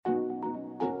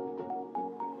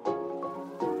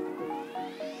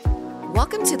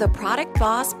Welcome to the Product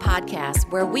Boss Podcast,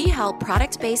 where we help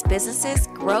product-based businesses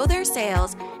grow their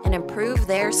sales and improve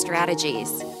their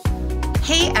strategies.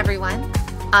 Hey everyone,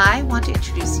 I want to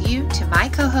introduce you to my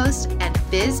co-host and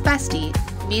biz bestie,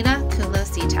 Mina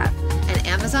Kunlo-Sitep, an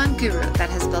Amazon guru that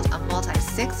has built a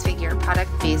multi-six-figure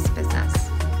product-based business.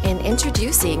 And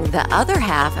introducing the other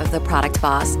half of the Product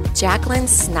Boss, Jacqueline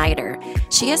Snyder.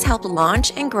 She has helped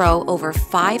launch and grow over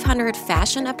 500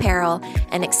 fashion apparel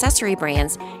and accessory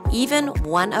brands, even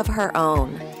one of her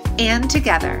own. And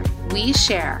together, we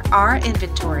share our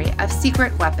inventory of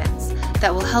secret weapons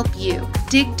that will help you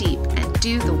dig deep and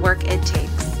do the work it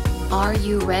takes. Are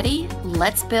you ready?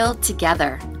 Let's build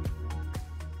together.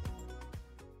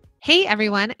 Hey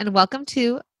everyone, and welcome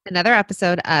to another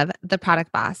episode of The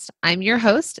Product Boss. I'm your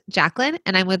host, Jacqueline,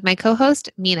 and I'm with my co-host,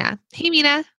 Mina. Hey,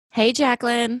 Mina. Hey,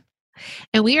 Jacqueline.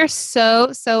 And we are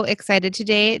so excited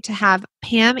today to have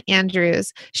Pam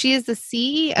Andrews. She is the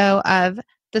CEO of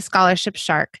the Scholarship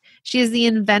Shark. She is the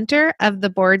inventor of the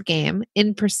board game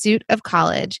In Pursuit of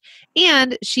College,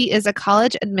 and she is a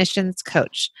college admissions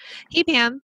coach. Hey,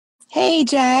 Pam. Hey,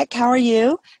 Jack. How are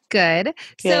you? Good.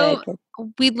 So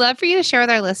we'd love for you to share with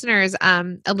our listeners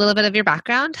a little bit of your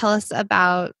background. Tell us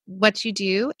about what you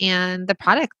do and the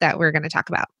product that we're going to talk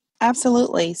about.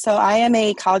 Absolutely. So I am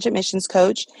a college admissions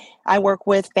coach. I work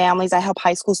with families. I help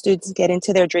high school students get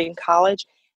into their dream college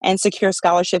and secure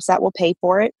scholarships that will pay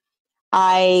for it.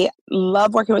 I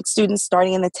love working with students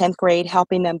starting in the 10th grade,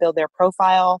 helping them build their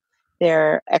profile,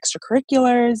 their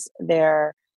extracurriculars,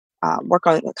 their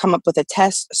come up with a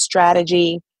test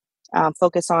strategy,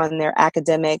 focus on their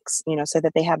academics, so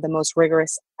that they have the most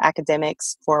rigorous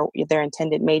academics for their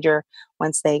intended major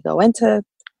once they go into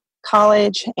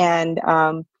college, and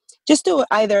just do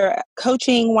either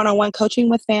coaching, one-on-one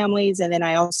coaching with families, and then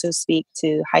I also speak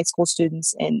to high school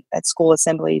students at school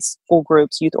assemblies, school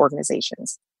groups, youth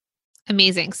organizations.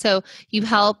 Amazing. So you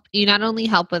not only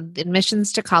help with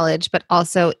admissions to college, but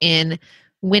also in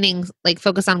winning,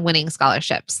 focus on winning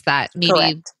scholarships that maybe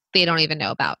Correct. They don't even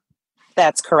know about.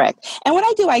 That's correct. And what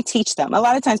I do, I teach them. A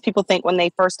lot of times people think when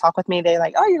they first talk with me, they're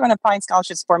like, oh, you're going to find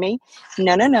scholarships for me.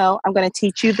 No. I'm going to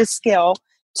teach you the skill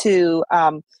to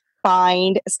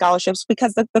find scholarships,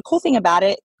 because the cool thing about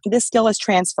it, this skill is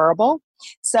transferable.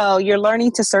 So you're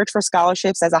learning to search for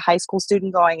scholarships as a high school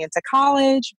student going into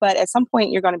college, but at some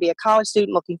point you're going to be a college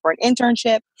student looking for an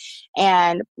internship.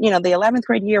 And, the 11th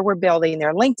grade year, we're building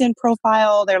their LinkedIn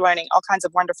profile. They're learning all kinds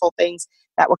of wonderful things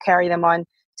that will carry them on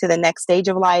to the next stage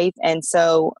of life. And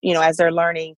so, as they're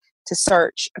learning to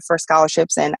search for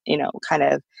scholarships and,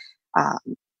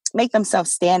 make themselves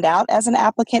stand out as an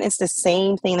applicant, it's the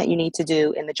same thing that you need to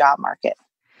do in the job market.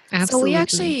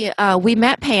 Absolutely. So we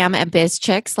met Pam at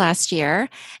BizChicks last year,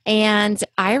 and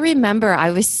I remember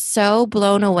I was so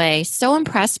blown away, so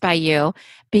impressed by you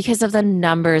because of the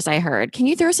numbers I heard. Can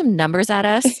you throw some numbers at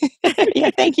us?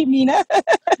 Yeah, thank you, Mina.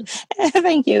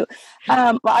 Thank you.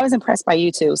 Well, I was impressed by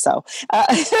you too, so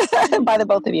by the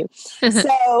both of you.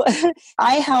 So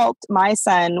I helped my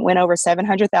son win over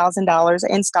 $700,000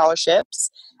 in scholarships,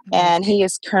 and he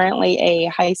is currently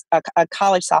a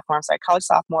college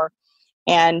sophomore.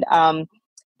 And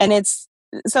it's,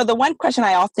 so the one question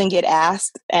I often get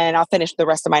asked, and I'll finish the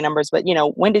rest of my numbers, but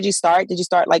when did you start? Did you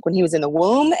start when he was in the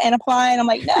womb and apply? And I'm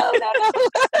like, no,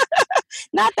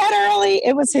 not that early.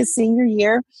 It was his senior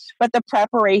year, but the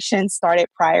preparation started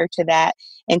prior to that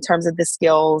in terms of the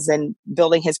skills and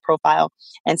building his profile.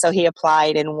 And so he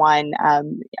applied and won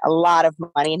a lot of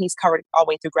money, and he's covered all the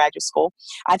way through graduate school.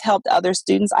 I've helped other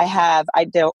students. I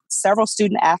dealt several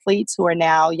student athletes who are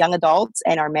now young adults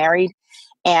and are married,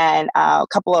 and a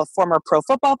couple of former pro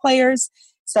football players.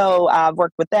 So I've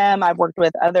worked with them. I've worked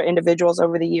with other individuals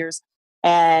over the years.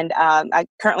 And I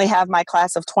currently have my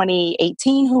class of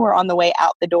 2018 who are on the way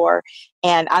out the door.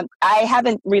 And I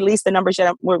haven't released the numbers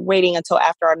yet. We're waiting until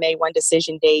after our May 1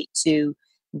 decision date to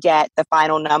get the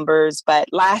final numbers. But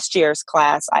last year's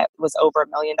class, I was over $1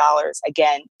 million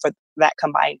again for that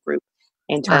combined group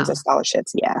in terms of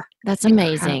scholarships. Yeah. That's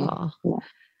amazing. Yeah.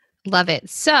 Love it.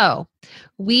 So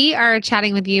we are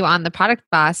chatting with you on The Product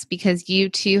Boss because you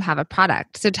too have a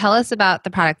product. So tell us about the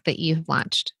product that you have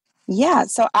launched. Yeah,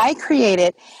 so I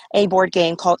created a board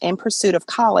game called In Pursuit of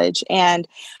College, and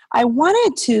I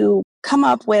wanted to come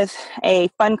up with a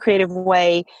fun, creative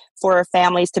way for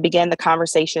families to begin the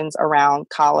conversations around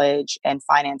college and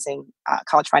financing,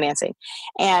 college financing.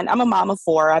 And I'm a mom of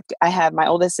four. I have my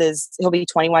oldest he'll be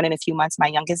 21 in a few months. My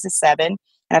youngest is 7, and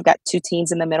I've got 2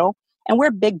 teens in the middle. And we're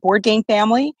a big board game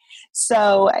family.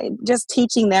 So just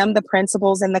teaching them the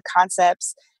principles and the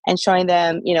concepts and showing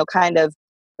them, kind of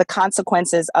the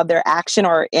consequences of their action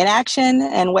or inaction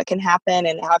and what can happen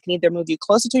and how it can either move you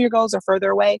closer to your goals or further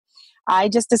away, I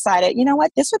just decided, you know what,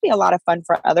 this would be a lot of fun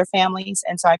for other families.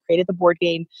 And so I created the board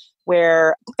game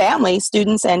where families,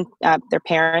 students, and their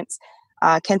parents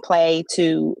can play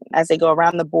to, as they go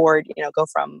around the board, go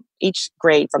from each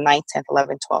grade from 9th, 10th,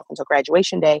 11th, 12th until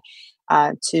graduation day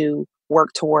to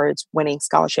work towards winning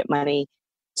scholarship money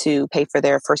to pay for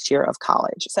their first year of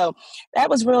college. So that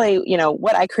was really,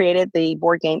 what I created, the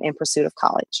board game In Pursuit of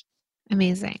College.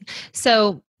 Amazing.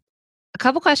 So a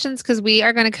couple questions, because we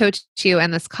are going to coach you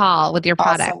in this call with your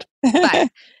product. Awesome. But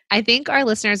I think our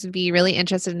listeners would be really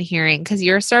interested in hearing, because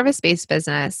you're a service-based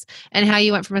business, and how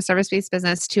you went from a service-based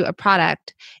business to a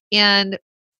product and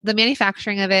the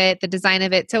manufacturing of it, the design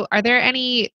of it. So are there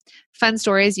any fun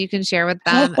stories you can share with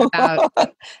them about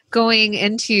going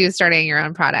into starting your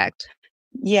own product?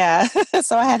 Yeah.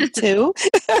 So I have two,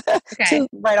 two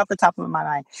right off the top of my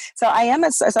mind. So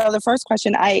so the first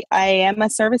question, I am a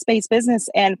service-based business,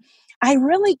 and I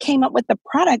really came up with the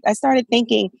product. I started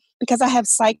thinking, because I have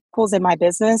cycles in my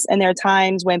business, and there are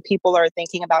times when people are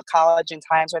thinking about college and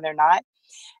times when they're not.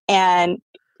 And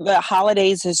the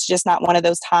holidays is just not one of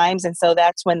those times. And so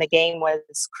that's when the game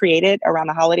was created, around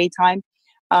the holiday time.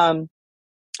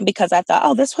 Because I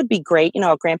thought, this would be great.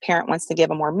 A grandparent wants to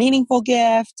give a more meaningful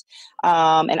gift.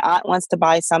 An aunt wants to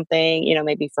buy something,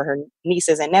 maybe for her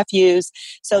nieces and nephews.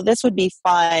 So this would be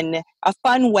fun, a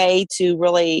fun way to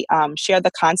really share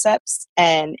the concepts,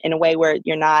 and in a way where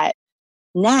you're not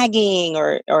nagging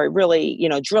or really,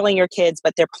 drilling your kids,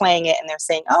 but they're playing it and they're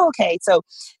saying, oh, okay.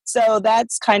 So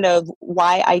that's kind of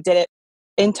why I did it.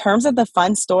 In terms of the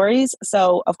fun stories,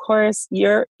 so of course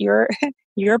your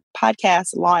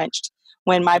podcast launched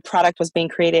when my product was being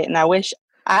created. And I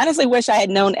honestly wish I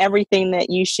had known everything that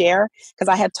you share, because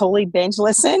I have totally binge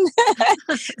listened.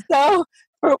 So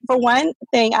for one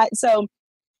thing, so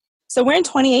we're in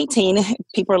 2018,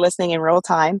 people are listening in real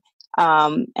time.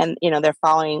 And they're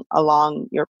following along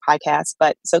your podcast,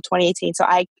 but so 2018, so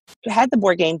I had the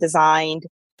board game designed,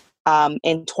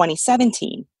 in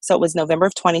 2017. So it was November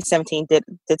of 2017, did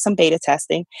some beta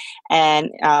testing, and,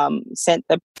 sent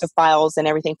the files and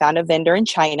everything, found a vendor in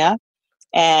China.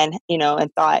 And, and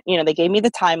thought, they gave me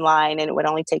the timeline, and it would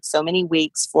only take so many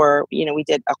weeks for, we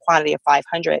did a quantity of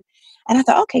 500. And I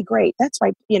thought, okay, great. That's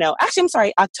right. Actually, I'm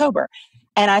sorry, October.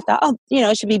 And I thought,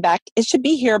 it should be back. It should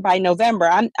be here by November.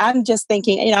 I'm just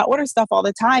thinking, I order stuff all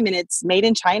the time, and it's made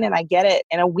in China, and I get it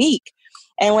in a week.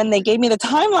 And when they gave me the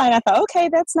timeline, I thought, okay,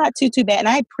 that's not too bad. And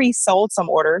I had pre-sold some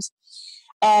orders.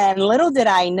 And little did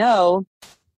I know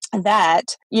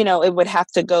that, it would have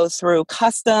to go through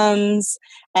customs,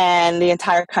 and the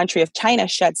entire country of China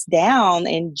shuts down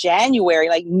in January.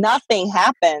 Like, nothing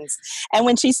happens. And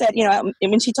when she said,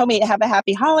 when she told me to have a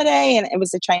happy holiday, and it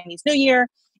was the Chinese New Year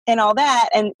and all that,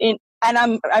 and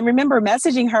I remember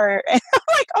messaging her, and I'm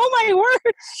like, oh my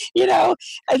word,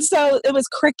 and so it was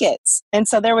crickets. And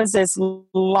so there was this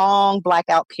long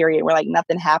blackout period where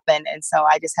nothing happened. And so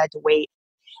I just had to wait.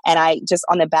 And I just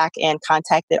on the back end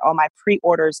contacted all my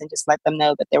pre-orders and just let them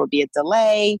know that there would be a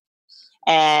delay,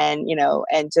 and,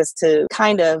 and just to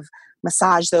kind of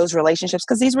massage those relationships,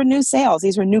 because these were new sales,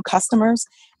 these were new customers.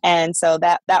 And so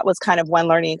that was kind of one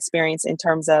learning experience in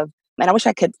terms of, and I wish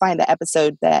I could find the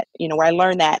episode that, where I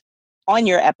learned that on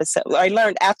your episode. I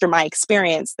learned after my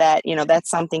experience that, that's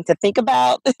something to think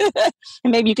about.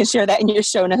 And maybe you can share that in your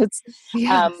show notes.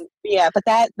 But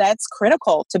that's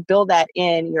critical to build that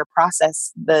in your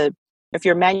process. If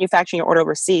you're manufacturing your order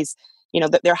overseas,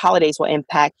 their holidays will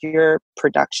impact your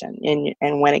production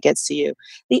and when it gets to you.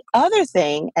 The other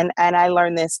thing, and I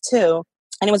learned this too,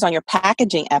 and it was on your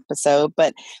packaging episode,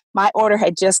 but my order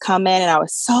had just come in, and I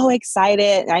was so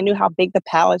excited, and I knew how big the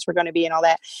pallets were going to be and all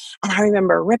that. And I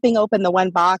remember ripping open the one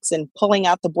box and pulling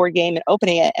out the board game and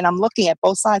opening it, and I'm looking at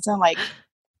both sides, and I'm like,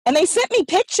 and they sent me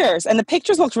pictures, and the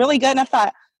pictures looked really good, and I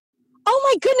thought, oh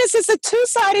my goodness, it's a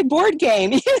two-sided board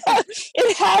game.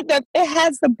 It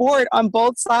has the board on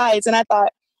both sides, and I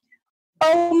thought,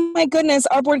 oh my goodness,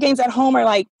 our board games at home are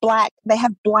like black. They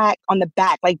have black on the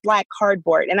back, like black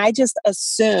cardboard. And I just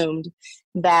assumed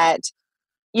that,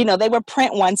 they would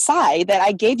print one side, that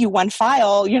I gave you one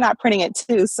file, you're not printing it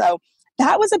too. So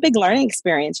that was a big learning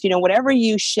experience. Whatever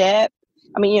you ship,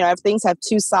 if things have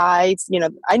two sides,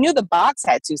 I knew the box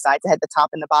had two sides. It had the top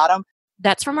and the bottom.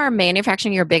 That's from our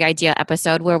Manufacturing Your Big Idea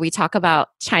episode, where we talk about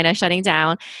China shutting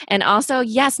down. And also,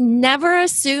 yes, never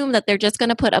assume that they're just going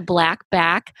to put a black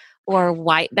back or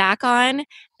white back on,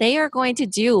 they are going to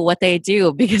do what they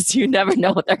do because you never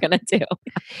know what they're going to do.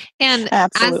 And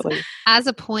Absolutely. as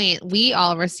a point, we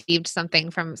all received something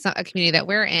from a community that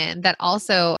we're in that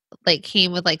also like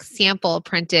came with like sample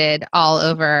printed all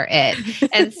over it.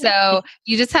 And so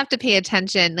you just have to pay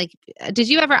attention. Like, did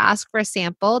you ever ask for a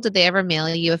sample? Did they ever mail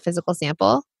you a physical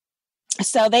sample?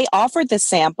 So they offered the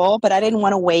sample, but I didn't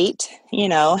want to wait,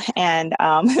 and and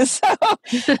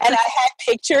I had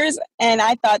pictures, and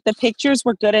I thought the pictures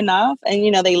were good enough,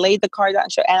 and they laid the cards out,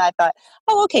 and I thought,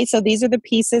 oh, okay, so these are the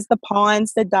pieces, the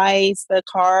pawns, the dice, the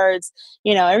cards,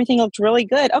 everything looked really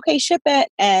good. Okay, ship it,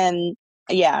 and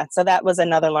yeah, so that was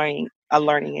another learning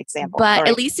example. But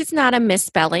at least it's not a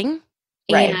misspelling.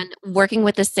 Right. And working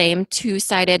with the same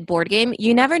two-sided board game,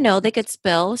 you never know, they could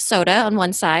spill soda on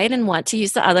one side and want to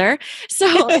use the other. So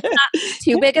it's not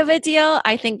too big of a deal.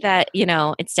 I think that,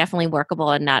 it's definitely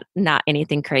workable and not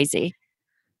anything crazy.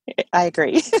 I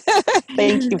agree.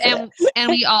 Thank you. And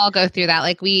we all go through that.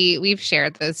 Like we've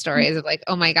shared those stories of like,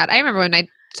 oh my God. I remember when I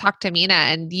talked to Mina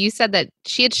and you said that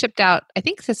she had shipped out, I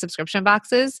think, to subscription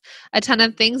boxes, a ton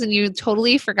of things, and you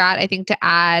totally forgot, I think, to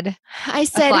add I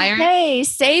said, hey,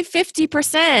 save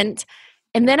 50%.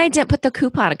 And then I didn't put the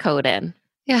coupon code in.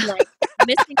 Yeah. Like,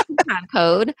 missing coupon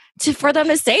code for them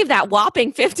to save that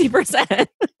whopping 50%. And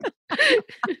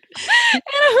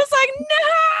I was like,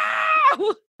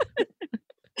 no.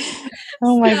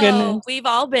 Oh my goodness. We've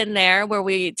all been there where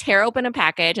we tear open a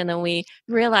package and then we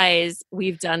realize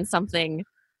we've done something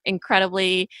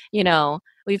incredibly,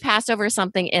 we've passed over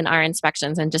something in our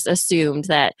inspections and just assumed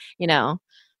that,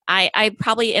 I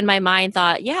probably in my mind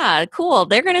thought, yeah, cool,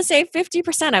 they're going to save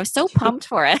 50%. I was so pumped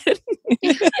for it.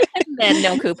 And then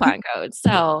no coupon code.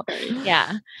 So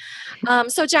yeah.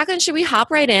 So Jacqueline, should we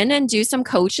hop right in and do some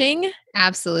coaching?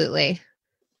 Absolutely.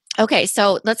 Okay,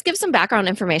 so let's give some background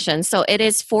information. So it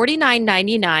is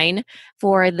 $49.99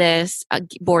 for this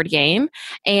board game,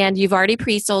 and you've already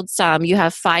pre-sold some. You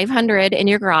have 500 in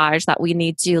your garage that we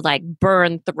need to like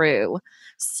burn through.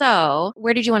 So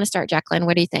where did you want to start, Jacqueline?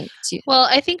 What do you think? Well,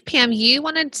 I think, Pam, you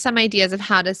wanted some ideas of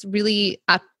how to really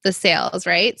up the sales,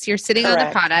 right? So you're sitting on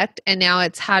the product, and now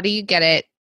it's how do you get it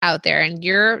out there? And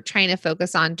you're trying to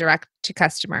focus on direct to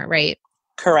customer, right?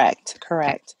 Correct.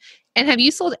 Okay. And have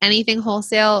you sold anything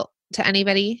wholesale to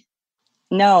anybody?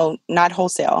 No, not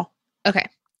wholesale. Okay.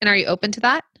 And are you open to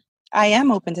that? I am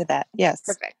open to that. Yes.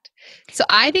 Perfect. So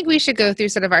I think we should go through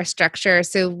sort of our structure.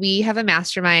 So we have a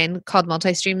mastermind called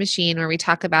Multi-Stream Machine where we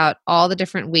talk about all the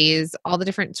different ways, all the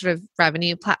different sort of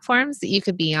revenue platforms that you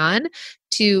could be on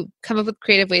to come up with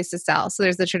creative ways to sell. So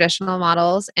there's the traditional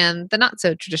models and the not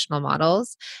so traditional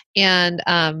models. And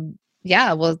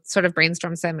we'll sort of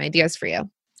brainstorm some ideas for you.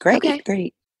 Great. Okay.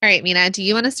 Great. All right, Mina, do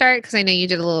you want to start? Because I know you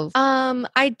did a little.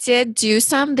 I did do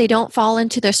some. They don't fall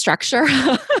into the structure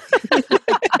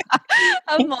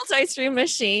of Multi-Stream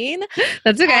Machine.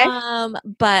 That's okay.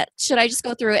 But should I just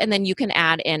go through it and then you can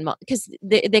add in, because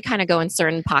they kind of go in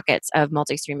certain pockets of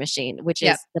Multi-Stream Machine, which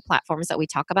is the platforms that we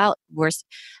talk about.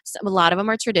 A lot of them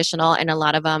are traditional and a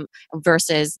lot of them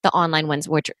versus the online ones,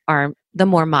 which are the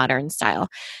more modern style.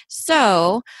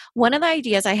 So one of the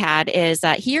ideas I had is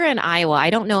that here in Iowa, I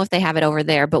don't know if they have it over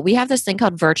there, but we have this thing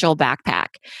called Virtual Backpack.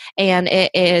 And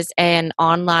it is an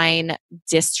online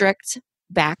district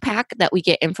backpack that we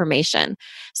get information.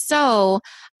 So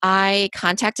I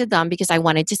contacted them because I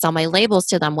wanted to sell my labels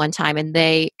to them one time, and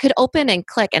they could open and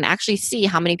click and actually see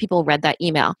how many people read that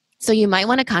email. So you might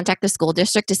want to contact the school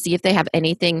district to see if they have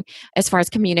anything as far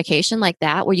as communication like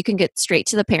that, where you can get straight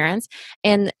to the parents.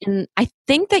 And I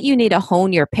think that you need to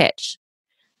hone your pitch.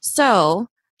 So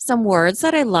some words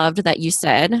that I loved that you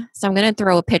said. So I'm going to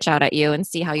throw a pitch out at you and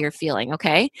see how you're feeling.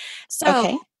 Okay.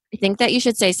 So I think that you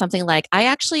should say something like, I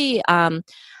actually,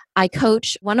 I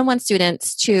coach one-on-one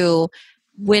students to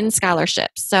win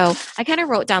scholarships. So I kind of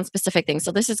wrote down specific things.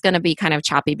 So this is going to be kind of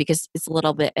choppy because it's a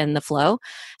little bit in the flow.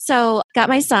 So got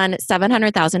my son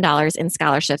 $700,000 in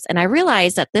scholarships, and I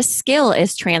realized that this skill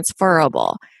is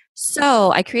transferable.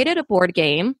 So I created a board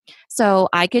game so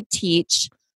I could teach,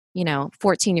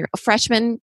 14-year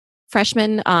freshman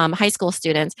high school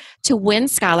students to win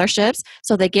scholarships,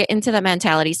 so they get into the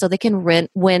mentality so they can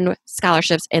win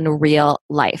scholarships in real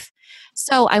life.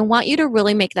 So I want you to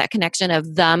really make that connection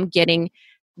of them getting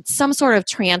some sort of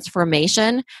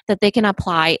transformation that they can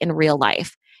apply in real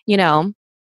life.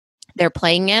 They're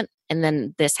playing it and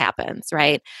then this happens,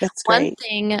 right? That's great. One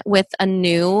thing with a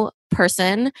new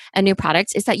person, a new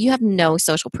product, is that you have no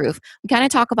social proof. We kind of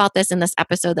talk about this in this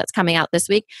episode that's coming out this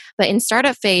week, but in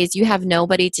startup phase, you have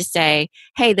nobody to say,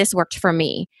 hey, this worked for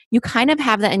me. You kind of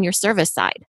have that in your service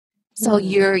side. So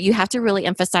you have to really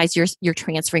emphasize you're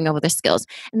transferring over the skills.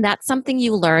 And that's something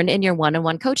you learn in your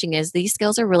one-on-one coaching is these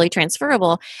skills are really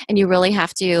transferable, and you really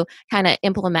have to kind of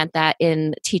implement that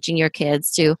in teaching your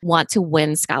kids to want to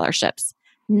win scholarships,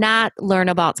 not learn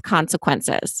about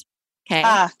consequences.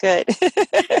 Okay. Good.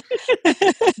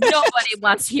 Nobody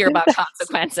wants to hear about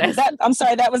consequences. I'm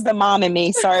sorry, that was the mom in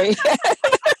me. Sorry.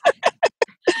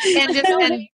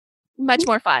 and much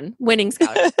more fun winning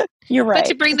scholarships. You're right. But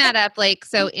to bring that up, like,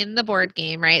 so in the board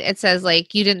game, right, it says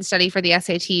like you didn't study for the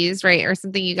SATs, right, or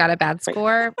something, you got a bad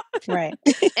score. Right.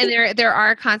 And there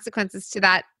are consequences to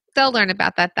that. They'll learn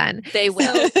about that then. They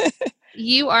will.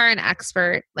 You are an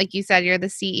expert. Like you said, you're the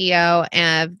CEO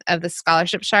of the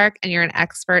Scholarship Shark, and you're an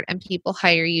expert, and people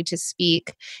hire you to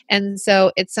speak. And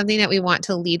so it's something that we want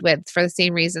to lead with for the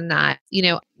same reason that,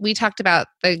 we talked about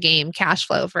the game cash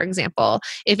flow, for example.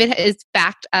 If it is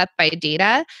backed up by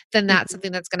data, then that's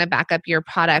something that's going to back up your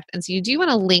product. And so you do want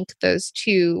to link those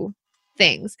two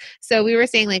things. So we were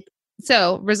saying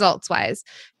results wise,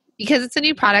 because it's a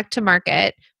new product to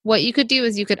market, what you could do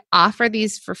is you could offer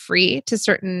these for free to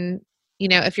certain,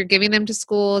 if you're giving them to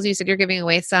schools, you said you're giving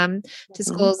away some to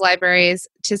schools, libraries,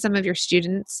 to some of your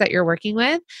students that you're working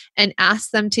with, and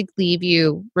ask them to leave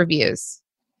you reviews.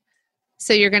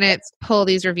 So you're going to pull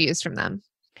these reviews from them.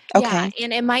 Okay. Yeah,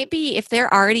 and it might be if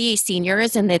they're already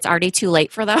seniors and it's already too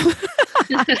late for them,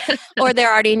 or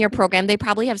they're already in your program, they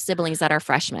probably have siblings that are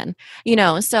freshmen,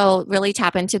 so really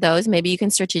tap into those. Maybe you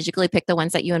can strategically pick the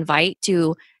ones that you invite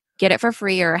to get it for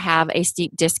free or have a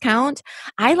steep discount.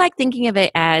 I like thinking of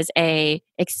it as a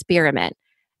experiment.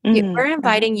 We're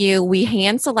inviting you, we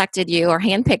hand selected you or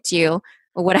hand picked you,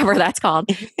 or whatever that's called,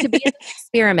 to be an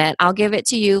experiment. I'll give it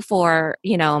to you for,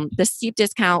 the steep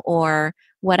discount or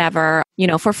whatever,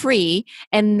 for free.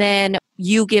 And then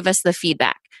you give us the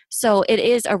feedback. So it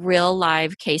is a real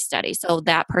live case study. So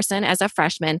that person as a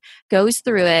freshman goes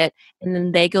through it, and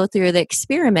then they go through the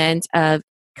experiment of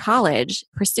college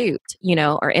pursuit,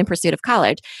 or in pursuit of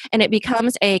college. And it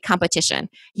becomes a competition.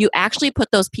 You actually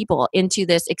put those people into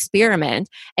this experiment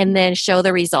and then show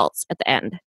the results at the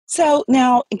end. So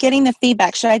now getting the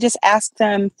feedback, should I just ask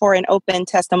them for an open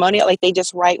testimonial? Like they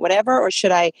just write whatever, or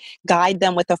should I guide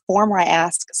them with a form where I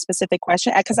ask specific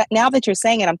questions? Because now that you're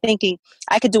saying it, I'm thinking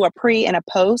I could do a pre and a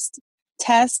post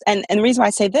test. And the reason why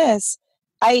I say this,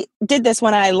 I did this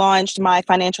when I launched my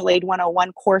Financial Aid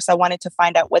 101 course. I wanted to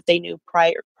find out what they knew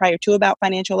prior to about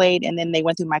financial aid. And then they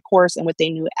went through my course and what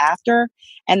they knew after.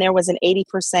 And there was an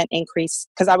 80% increase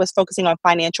because I was focusing on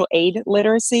financial aid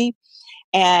literacy.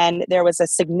 And there was a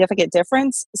significant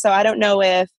difference. So I don't know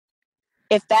if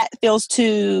that feels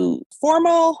too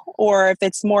formal or if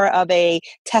it's more of a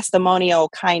testimonial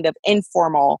kind of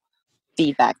informal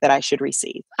feedback that I should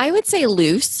receive. I would say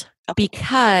loose,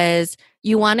 because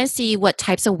you want to see what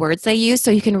types of words they use so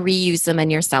you can reuse them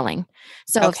in your selling.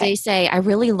 So if they say, I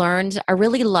really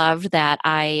loved that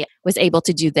I was able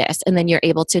to do this, and then you're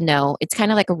able to know, it's kind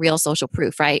of like a real social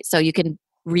proof, right? So you can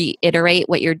reiterate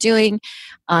what you're doing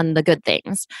on the good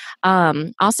things.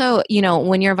 Also,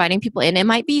 when you're inviting people in, it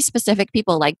might be specific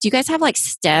people. Like, do you guys have like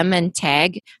STEM and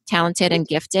TAG, talented and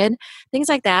gifted, things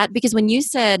like that? Because when you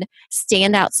said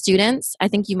standout students, I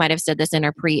think you might have said this in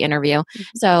our pre-interview.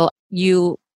 So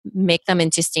you make them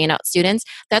into standout students.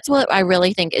 That's what I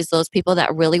really think is those people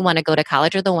that really want to go to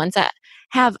college are the ones that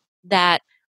have that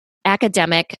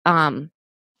academic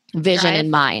vision in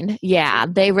mind. Yeah,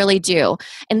 they really do.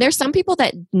 And there's some people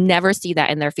that never see that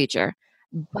in their future.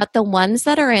 But the ones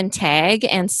that are in TAG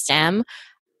and STEM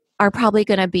are probably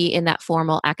going to be in that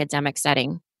formal academic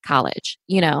setting, college,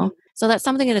 So that's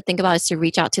something to think about, is to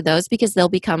reach out to those, because they'll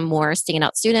become more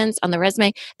standout students on the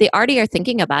resume. They already are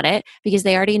thinking about it because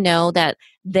they already know that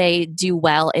they do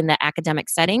well in the academic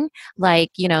setting. Like,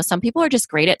 some people are just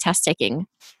great at test taking.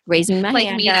 Raising my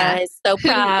hand, Mina. Guys. So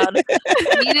proud.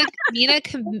 Mina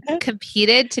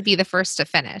competed to be the first to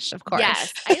finish, of course.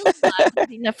 Yes, I love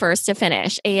being the first to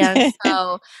finish. And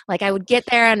so, I would get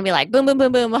there and be like, boom, boom,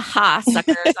 boom, boom, ha,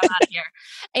 suckers, I'm out of here.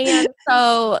 And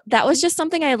so that was just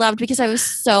something I loved because I was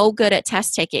so good at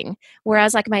test taking.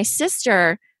 Whereas, my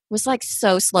sister was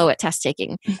so slow at test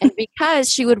taking, and because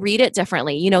she would read it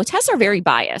differently. Tests are very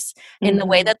biased in the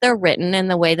way that they're written and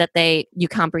the way that you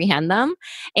comprehend them,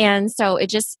 and so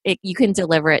you can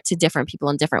deliver it to different people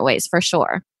in different ways for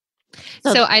sure.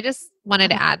 So I just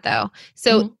wanted to add though,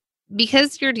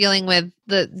 because you're dealing with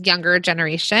the younger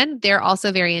generation, they're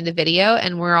also very into video,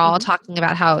 and we're all talking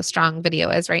about how strong video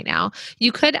is right now.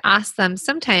 You could ask them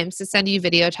sometimes to send you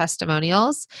video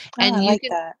testimonials, and you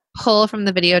can pull from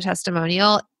the video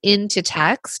testimonial into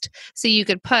text. So you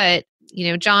could put,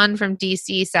 John from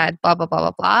DC said blah, blah, blah,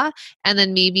 blah, blah. And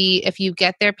then maybe if you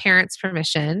get their parents'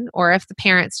 permission, or if the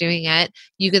parent's doing it,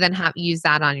 you could then use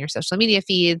that on your social media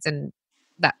feeds and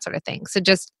that sort of thing. So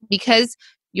just because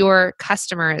your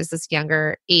customer is this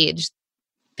younger age,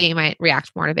 they might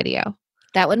react more to video.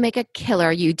 That would make a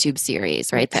killer YouTube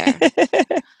series right there.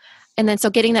 And then, so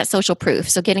getting that social proof,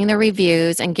 so getting the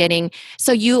reviews and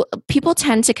people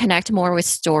tend to connect more with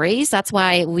stories. That's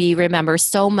why we remember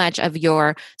so much of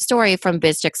your story from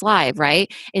BizChicks Live,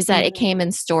 right? Is that it came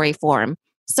in story form.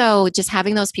 So just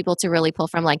having those people to really pull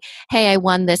from, like, hey, I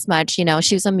won this much,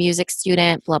 she was a music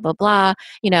student, blah, blah, blah,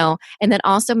 and then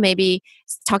also maybe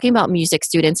talking about music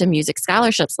students and music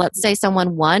scholarships. Let's say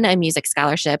someone won a music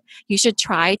scholarship. You should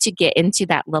try to get into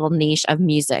that little niche of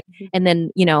music and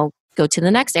then, go to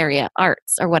the next area,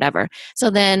 arts or whatever. So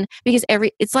then, because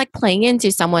it's like playing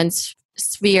into someone's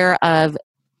sphere of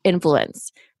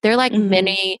influence. They're like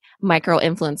mini micro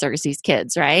influencers, these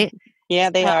kids, right? Yeah,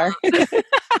 they are.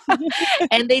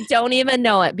 And they don't even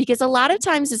know it, because a lot of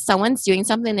times if someone's doing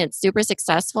something that's super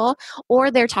successful,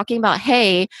 or they're talking about,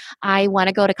 hey, I want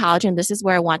to go to college and this is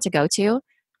where I want to go to.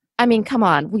 I mean, come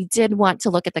on. We did want to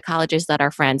look at the colleges that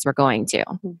our friends were going to.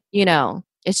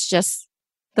 It's just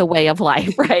the way of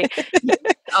life, right?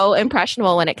 So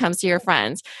impressionable when it comes to your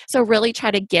friends. So really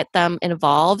try to get them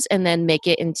involved and then make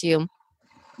it into,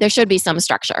 there should be some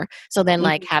structure. So then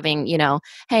like having,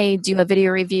 hey, do a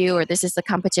video review, or this is the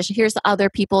competition. Here's the other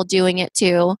people doing it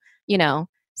too,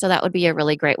 so that would be a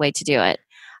really great way to do it.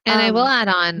 And I will add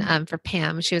on for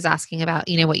Pam, she was asking about,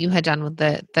 what you had done with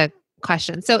the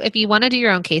question. So if you want to do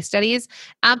your own case studies,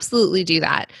 absolutely do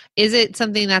that. Is it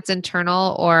something that's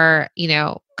internal or,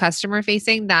 customer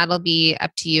facing? That'll be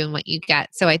up to you and what you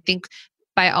get. So I think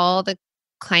by all the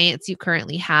clients you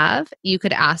currently have, you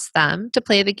could ask them to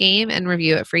play the game and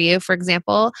review it for you, for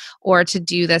example, or to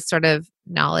do this sort of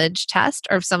knowledge test,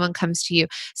 or if someone comes to you.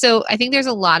 So I think there's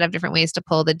a lot of different ways to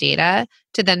pull the data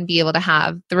to then be able to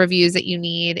have the reviews that you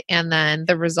need and then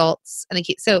the results.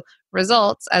 So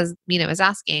results, as Mina was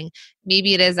asking,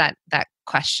 maybe it is that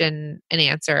question and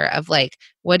answer of like,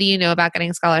 what do you know about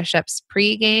getting scholarships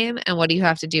pre-game and what do you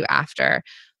have to do after?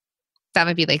 That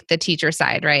might be like the teacher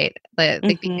side, right? Like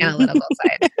the analytical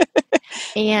side.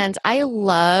 And I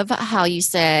love how you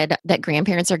said that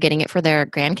grandparents are getting it for their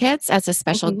grandkids as a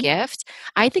special gift.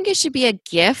 I think it should be a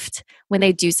gift when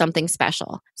they do something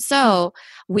special. So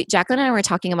Jacqueline and I were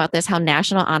talking about this, how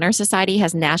National Honor Society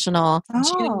has National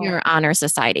Junior Honor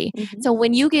Society. So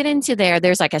when you get into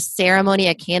there's like a ceremony,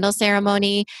 a candle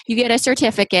ceremony, you get a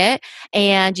certificate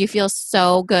and you feel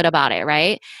so good about it,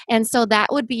 right? And so that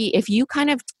would be, if you kind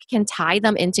of can tie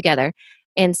them in together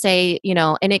and say,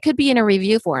 and it could be in a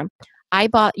review form. I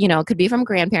bought, it could be from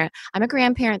grandparent. I'm a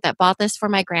grandparent that bought this for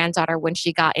my granddaughter when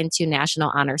she got into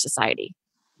National Honor Society.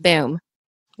 Boom.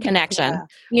 Connection.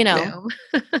 Boom.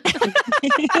 I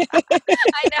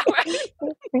know, right?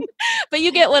 But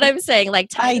you get what I'm saying.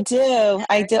 Like, I do.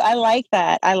 I like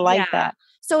that. That.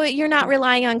 So you're not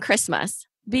relying on Christmas,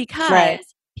 because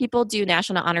people do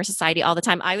National Honor Society all the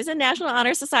time. I was in National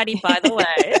Honor Society, by the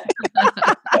way.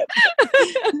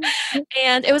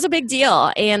 And it was a big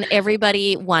deal, and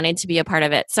everybody wanted to be a part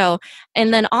of it. So,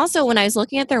 and then also when I was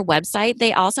looking at their website,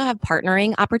 they also have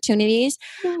partnering opportunities.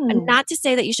 And not to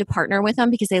say that you should partner with them,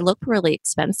 because they look really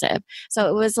expensive. So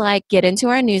it was like, get into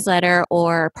our newsletter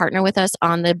or partner with us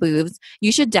on the booths.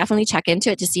 You should definitely check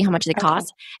into it to see how much they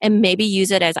cost and maybe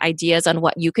use it as ideas on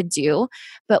what you could do.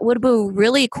 But what would be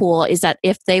really cool is that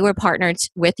if they were partnered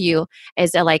with you,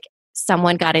 is that like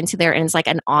someone got into there and it's like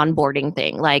an onboarding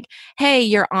thing, like, hey,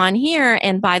 you're on here,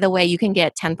 and by the way, you can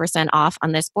get 10% off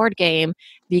on this board game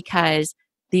because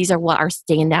these are what our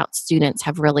standout students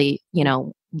have really,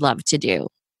 loved to do,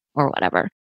 or whatever.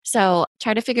 So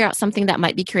try to figure out something that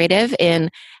might be creative in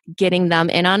getting them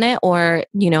in on it, or,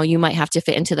 you might have to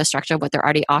fit into the structure of what they're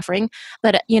already offering,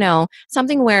 but,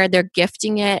 something where they're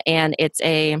gifting it and it's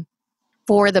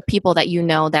for the people that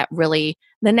that really,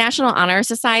 the National Honor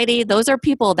Society, those are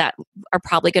people that are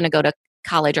probably going to go to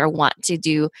college or want to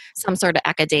do some sort of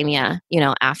academia,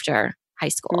 after high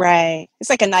school. Right. It's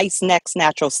like a nice next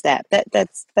natural step.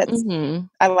 That's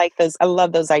I like those. I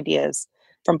love those ideas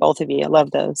from both of you. I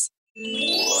love those.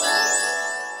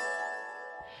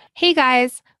 Hey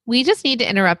guys, we just need to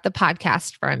interrupt the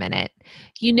podcast for a minute.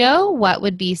 You know what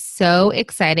would be so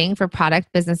exciting for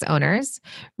product business owners?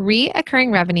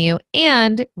 Reoccurring revenue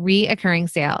and reoccurring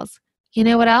sales. You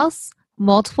know what else?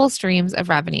 Multiple streams of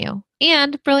revenue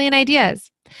and brilliant ideas.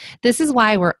 This is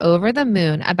why we're over the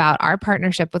moon about our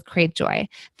partnership with CrateJoy,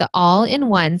 the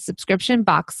all-in-one subscription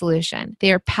box solution.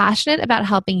 They are passionate about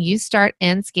helping you start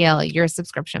and scale your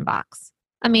subscription box.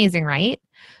 Amazing, right?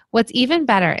 What's even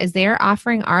better is they are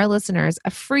offering our listeners a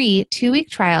free 2-week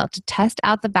trial to test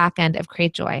out the back end of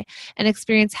Cratejoy and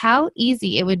experience how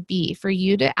easy it would be for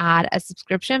you to add a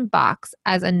subscription box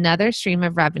as another stream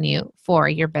of revenue for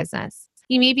your business.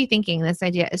 You may be thinking this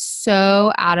idea is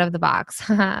so out of the box,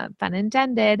 pun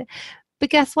intended, but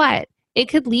guess what? It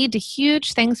could lead to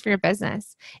huge things for your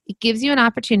business. It gives you an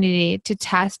opportunity to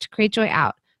test Cratejoy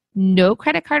out. No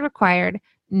credit card required,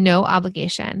 no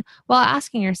obligation, while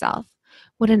asking yourself,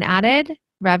 would an added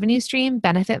revenue stream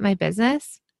benefit my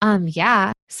business?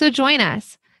 Yeah. So join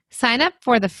us. Sign up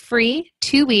for the free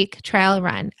 2-week trial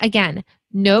run. Again,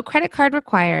 no credit card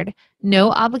required,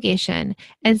 no obligation,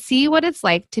 and see what it's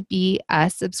like to be a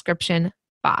subscription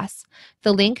boss.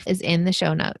 The link is in the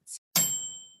show notes.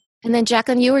 And then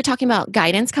Jacqueline, you were talking about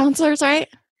guidance counselors, right?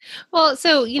 Well,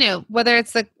 so, whether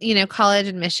it's the, college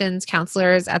admissions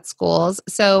counselors at schools.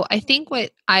 So I think what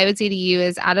I would say to you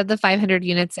is out of the 500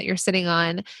 units that you're sitting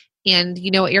on and you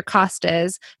know what your cost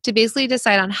is, to basically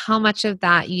decide on how much of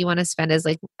that you want to spend as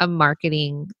like a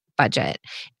marketing budget,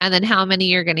 and then how many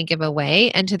you're going to give away,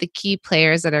 and to the key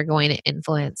players that are going to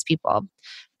influence people.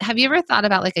 Have you ever thought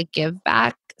about like a give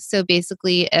back? So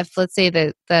basically, if let's say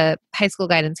the high school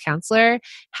guidance counselor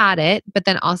had it, but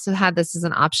then also had this as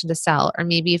an option to sell, or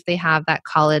maybe if they have that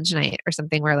college night or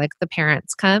something where like the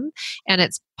parents come and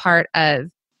it's part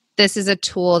of, this is a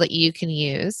tool that you can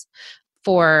use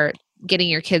for getting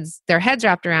your kids their heads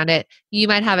wrapped around it, you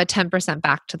might have a 10%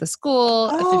 back to the school,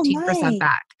 a 15%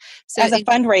 back. So as a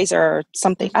fundraiser or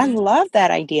something. I love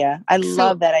that idea. I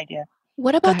love that idea.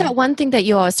 What about that one thing that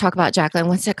you always talk about, Jacqueline?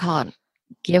 What's it called?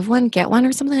 Give one, get one,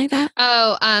 or something like that?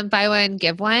 Oh, buy one,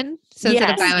 give one. So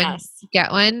instead of buy one,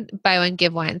 get one, buy one,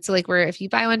 give one. So like if you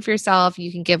buy one for yourself,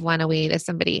 you can give one away to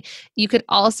somebody. You could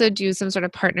also do some sort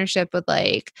of partnership with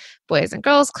like Boys and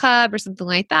Girls Club or something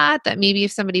like that, that maybe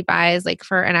if somebody buys like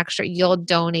for an extra, you'll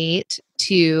donate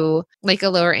to like a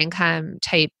lower income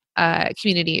type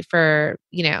community for,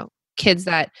 kids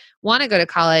that want to go to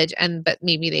college but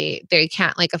maybe they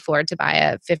can't like afford to buy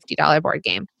a $50 board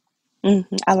game.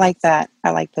 Mm-hmm. I like that. I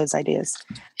like those ideas.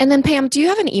 And then Pam, do you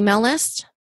have an email list?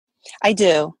 I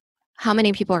do. How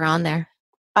many people are on there?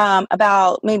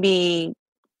 About maybe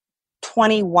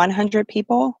 2,100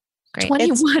 people. Great.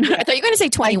 21. I thought you were going to say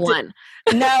 21.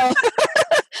 No,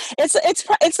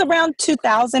 it's around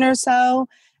 2,000 or so.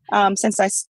 Since I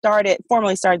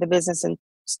formally started the business in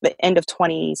the end of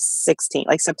 2016,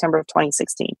 like September of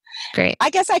 2016. Great. I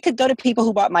guess I could go to people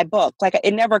who bought my book. Like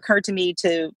it never occurred to me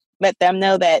to let them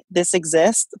know that this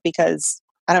exists, because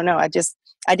I don't know. I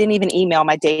didn't even email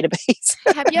my database.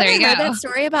 Have you ever heard that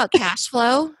story about cash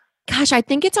flow? Gosh, I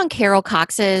think it's on Carol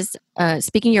Cox's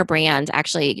Speaking Your Brand,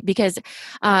 actually, because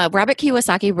Robert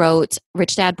Kiyosaki wrote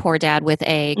Rich Dad, Poor Dad with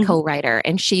a co-writer,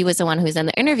 and she was the one who was in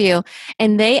the interview,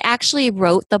 and they actually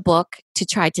wrote the book to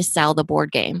try to sell the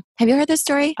board game. Have you heard this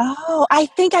story? Oh, I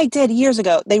think I did years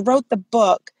ago. They wrote the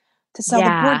book to sell the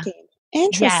board game.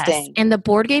 Interesting. Yes. And the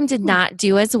board game did not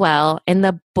do as well, and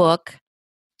the book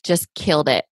just killed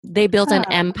it. They built an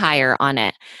empire on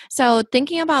it. So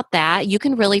thinking about that, you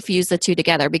can really fuse the two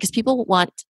together, because people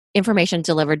want information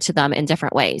delivered to them in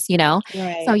different ways,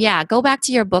 Right. So yeah, go back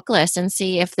to your book list and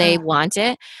see if they want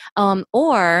it.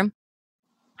 Or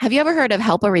have you ever heard of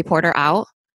Help a Reporter Out?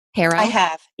 HARO? I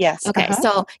have, yes. Okay,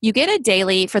 so you get a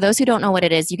daily, for those who don't know what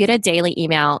it is, you get a daily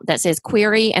email that says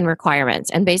query and requirements.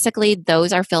 And basically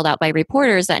those are filled out by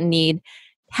reporters that need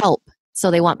help. So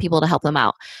they want people to help them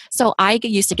out. So I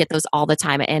used to get those all the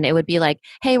time. And it would be like,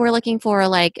 hey, we're looking for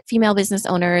like female business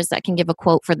owners that can give a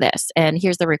quote for this. And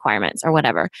here's the requirements or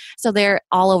whatever. So they're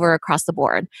all over across the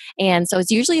board. And so it's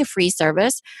usually a free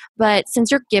service. But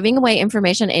since you're giving away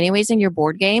information anyways in your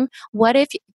board game, what if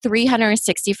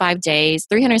 365 days,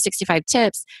 365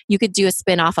 tips, you could do a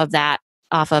spin-off of that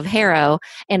off of HARO,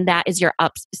 and that is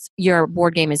your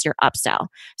board game is your upsell.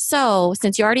 So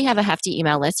since you already have a hefty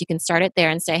email list, you can start it there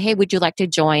and say, hey, would you like to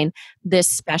join this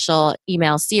special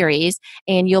email series?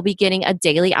 And you'll be getting a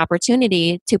daily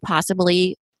opportunity to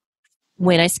possibly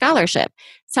win a scholarship.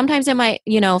 Sometimes it might,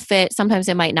 fit, sometimes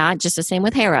it might not, just the same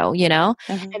with HARO,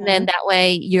 and then that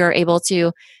way you're able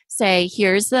to say,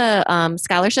 here's the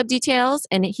scholarship details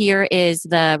and here is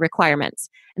the requirements.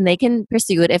 And they can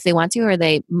pursue it if they want to, or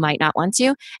they might not want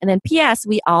to. And then P.S.,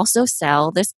 we also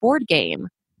sell this board game,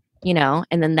 and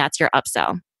then that's your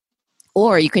upsell.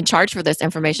 Or you can charge for this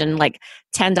information like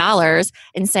 $10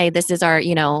 and say, this is our,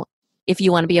 if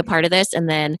you want to be a part of this, and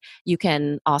then you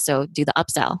can also do the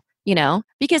upsell,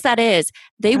 because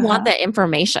they want that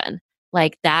information.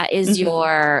 Like that is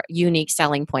your unique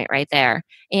selling point right there.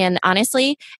 And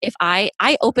honestly, if I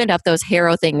opened up those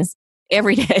HARO things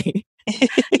every day,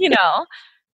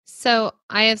 So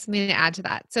I have something to add to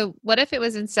that. So what if it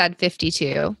was instead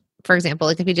 52, for example,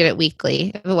 like if you did it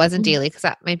weekly, if it wasn't Mhm. daily, because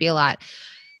that might be a lot.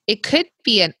 It could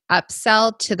be an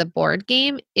upsell to the board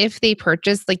game if they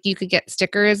purchase, like you could get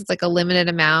stickers, it's like a limited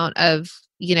amount of,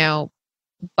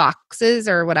 boxes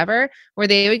or whatever, where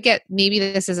they would get, maybe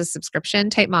this is a subscription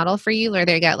type model for you, where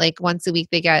they get like once a week,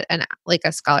 they get like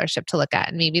a scholarship to look at,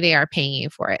 and maybe they are paying you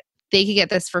for it. They could get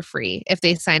this for free if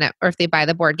they sign up or if they buy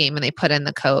the board game and they put in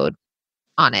the code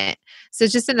on it. So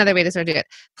it's just another way to sort of do it.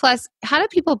 Plus, how do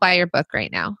people buy your book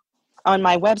right now? On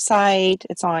my website,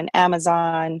 it's on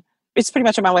Amazon. It's pretty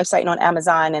much on my website and on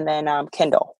Amazon, and then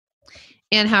Kindle.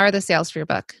 And how are the sales for your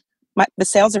book? The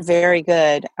sales are very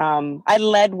good. I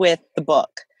led with the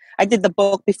book. I did the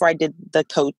book before I did the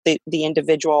code, the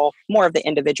individual, more of the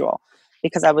individual,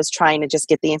 because I was trying to just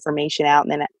get the information out,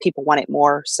 and then people wanted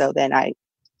more. So then I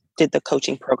did the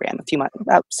coaching program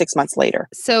about 6 months later.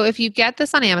 So if you get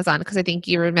this on Amazon, because I think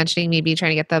you were mentioning maybe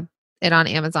trying to get it on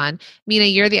Amazon, Mina,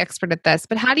 you're the expert at this,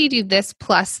 but how do you do this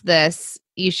plus this?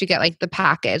 You should get like the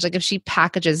package, like if she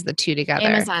packages the two together.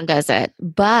 Amazon does it,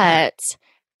 but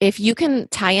if you can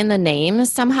tie in the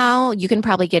names somehow, you can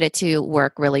probably get it to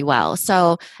work really well.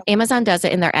 So Amazon does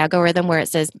it in their algorithm where it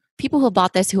says people who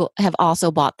bought this who have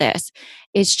also bought this.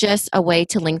 It's just a way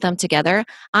to link them together.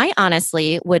 I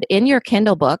honestly would, in your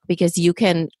Kindle book, because you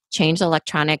can change the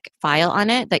electronic file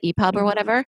on it, the EPUB or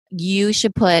whatever, you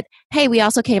should put, hey, we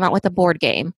also came out with a board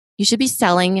game. You should be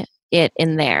selling it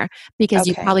in there, because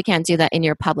you probably can't do that in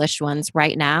your published ones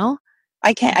right now.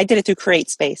 I can't. I did it through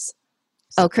CreateSpace.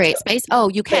 Oh, CreateSpace. Oh,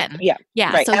 you can. Yeah.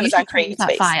 Right. So Amazon you should change that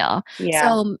CreateSpace file. Yeah.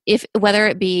 So if whether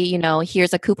it be,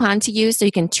 here's a coupon to use, so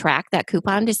you can track that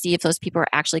coupon to see if those people are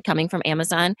actually coming from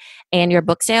Amazon and your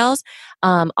book sales.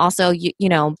 Also,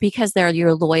 because they're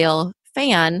your loyal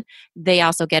fan, they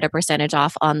also get a percentage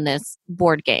off on this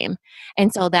board game.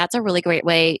 And so that's a really great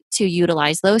way to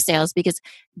utilize those sales, because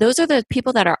those are the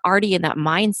people that are already in that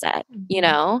mindset,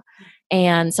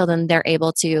 and so then they're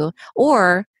able to,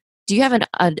 or do you have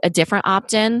a different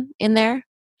opt-in in there?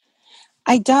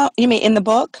 I don't. You mean in the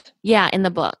book? Yeah, in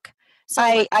the book. So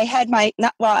I had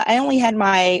I only had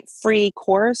my free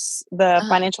course, the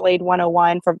Financial Aid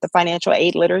 101 for the Financial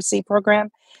Aid Literacy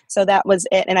Program. So that was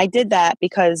it. And I did that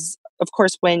because, of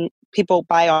course, when people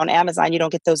buy on Amazon, you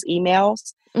don't get those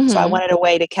emails. Mm-hmm. So I wanted a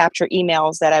way to capture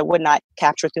emails that I would not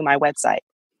capture through my website.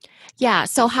 Yeah.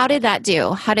 So how did that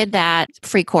do? How did that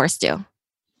free course do?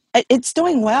 It's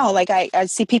doing well. Like I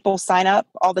see people sign up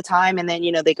all the time, and then,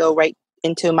 they go right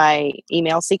into my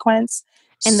email sequence.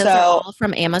 And those are all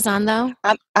from Amazon, though?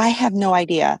 I have no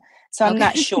idea. So I'm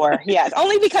not sure. Yeah.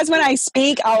 Only because when I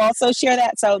speak, I'll also share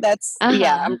that. So that's,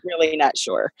 I'm really not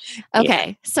sure. Okay.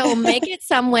 Yeah. So make it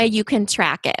some way you can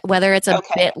track it, whether it's a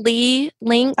Bitly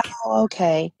link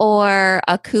or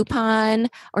a coupon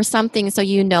or something, so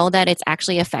you know that it's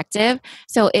actually effective.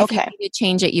 So if you need to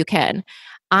change it, you can.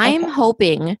 I'm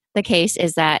hoping the case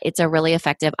is that it's a really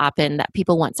effective opt-in, that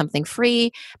people want something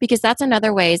free, because that's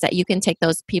another way is that you can take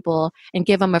those people and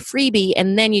give them a freebie,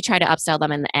 and then you try to upsell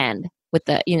them in the end with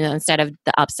the, instead of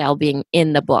the upsell being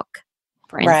in the book,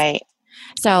 for instance. Right.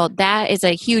 So that is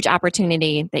a huge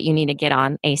opportunity that you need to get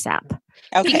on ASAP.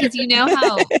 Okay. Because you know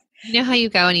how you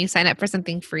go and you sign up for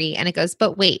something free and it goes,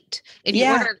 but wait, if you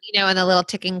order, in the little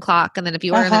ticking clock, and then if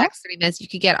you order in the next 30 minutes, you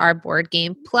could get our board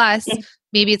game plus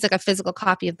maybe it's like a physical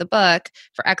copy of the book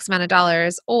for X amount of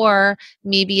dollars, or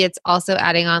maybe it's also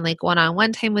adding on like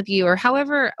one-on-one time with you, or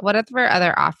whatever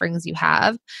other offerings you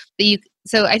have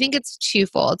so I think it's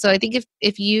twofold. So I think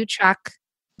if you track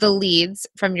the leads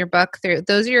from your book through,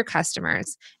 those are your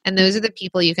customers, and those are the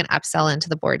people you can upsell into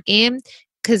the board game.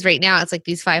 Because right now it's like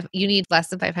you need less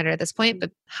than 500 at this point, but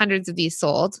hundreds of these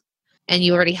sold, and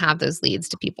you already have those leads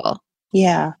to people.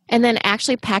 Yeah. And then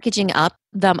actually packaging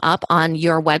them up on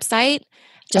your website,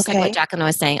 just like what Jacqueline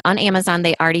was saying. On Amazon,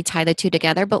 they already tie the two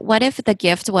together. But what if the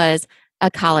gift was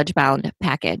a college-bound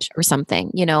package or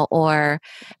something, or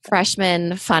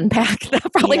freshman fun pack?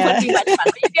 That probably wouldn't be much fun,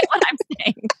 but you get what I'm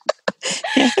saying.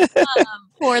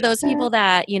 For those people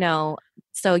that,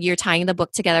 so you're tying the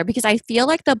book together, because I feel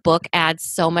like the book adds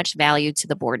so much value to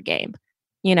the board game,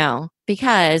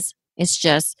 because it's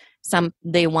just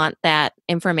they want that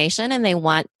information,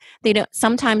 and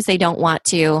sometimes they don't want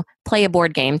to play a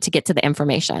board game to get to the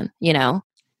information,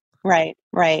 Right.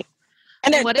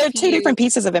 And they're two different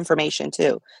pieces of information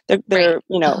too. They're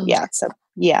so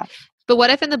yeah. But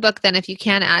what if in the book then, if you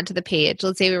can add to the page,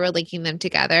 let's say we were linking them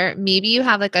together, maybe you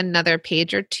have like another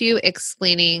page or two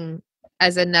explaining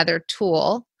as another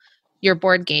tool your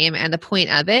board game and the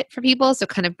point of it for people. So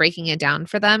kind of breaking it down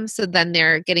for them. So then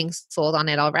they're getting sold on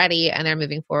it already and they're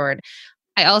moving forward.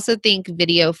 I also think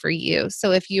video for you.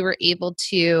 So if you were able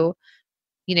to,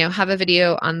 have a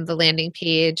video on the landing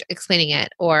page explaining it,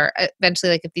 or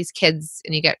eventually like if these kids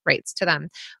and you get rights to them,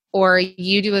 or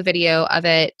you do a video of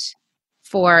it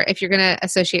for if you're going to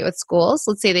associate with schools,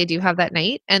 let's say they do have that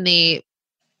night and they,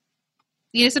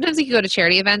 sometimes you can go to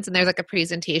charity events and there's like a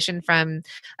presentation from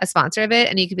a sponsor of it.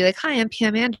 And you could be like, hi, I'm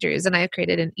Pam Andrews and I've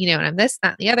created, and I'm this,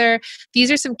 that, and the other. These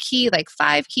are some key, like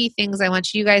 5 key things I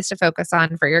want you guys to focus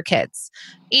on for your kids.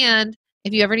 And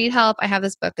if you ever need help, I have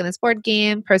this book and this board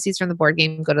game. Proceeds from the board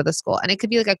game go to the school. And it could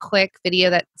be like a quick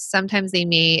video that sometimes they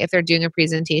may, if they're doing a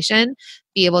presentation,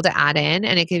 be able to add in.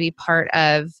 And it could be part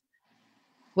of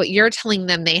what you're telling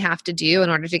them they have to do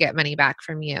in order to get money back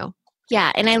from you.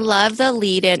 Yeah, and I love the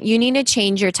lead in. You need to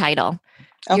change your title.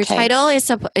 Okay. Your title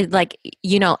is like,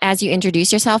 as you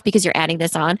introduce yourself, because you're adding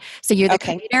this on. So you're the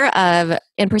creator of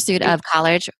In Pursuit of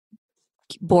College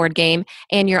board game,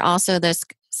 and you're also the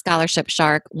Scholarship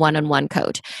Shark one-on-one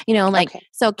coach.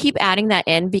 So keep adding that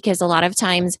in, because a lot of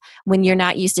times when you're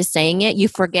not used to saying it, you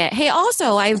forget, hey,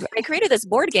 also I created this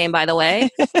board game, by the way.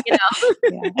 But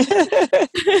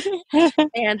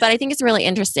I think it's really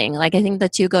interesting. Like, I think the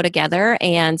two go together,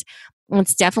 and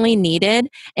it's definitely needed.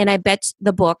 And I bet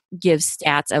the book gives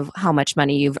stats of how much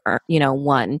money you've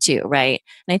won too, right?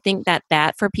 And I think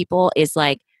that for people is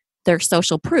like their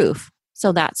social proof.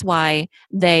 So that's why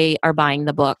they are buying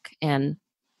the book. And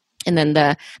then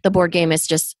the board game is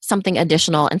just something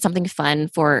additional and something fun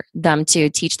for them to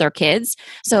teach their kids.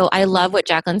 So I love what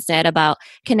Jacqueline said about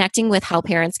connecting with how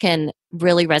parents can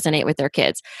really resonate with their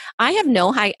kids. I have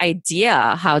no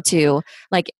idea how to,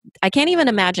 I can't even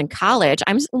imagine college.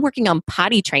 I'm working on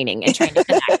potty training and trying to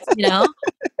connect,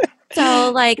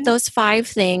 So those 5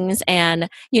 things, and,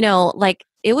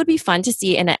 it would be fun to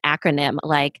see in an acronym.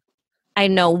 I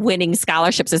know winning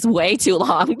scholarships is way too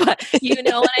long, but you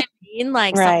know what I mean?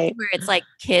 Something where it's like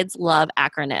kids love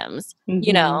acronyms,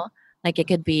 it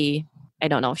could be, I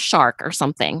don't know, SHARK or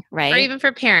something, right? Or even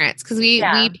for parents, because we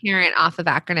parent off of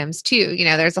acronyms too.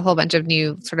 There's a whole bunch of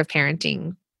new sort of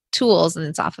parenting tools, and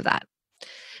it's off of that.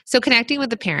 So connecting with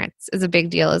the parents is a big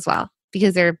deal as well,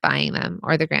 because they're buying them,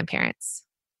 or the grandparents.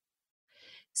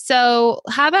 So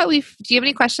how about do you have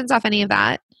any questions off any of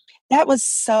that? That was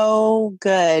so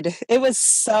good. It was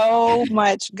so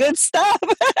much good stuff.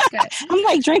 Good. I'm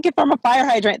like drinking from a fire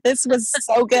hydrant. This was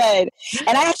so good.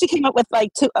 And I actually came up with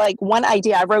one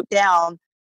idea I wrote down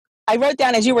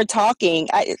as you were talking,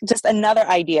 just another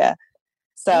idea.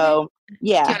 So,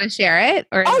 yeah. Do you want to share it?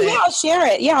 I'll share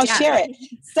it. Yeah, I'll share it.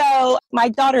 So my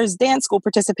daughter's dance school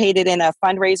participated in a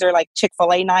fundraiser, like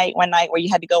Chick-fil-A night, one night where you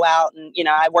had to go out and,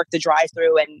 I worked the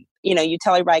drive-through, and, you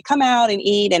tell everybody come out and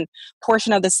eat, and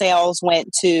portion of the sales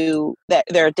went to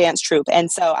their dance troupe. And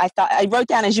so I wrote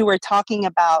down as you were talking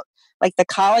about the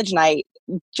college night,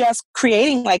 just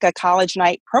creating a college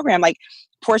night program,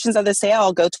 portions of the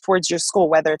sale go towards your school,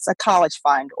 whether it's a college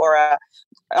fund or a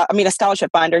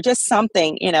scholarship fund or just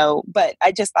something, but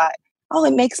I just thought,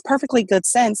 it makes perfectly good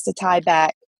sense to tie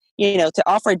back, to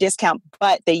offer a discount,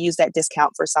 but they use that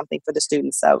discount for something for the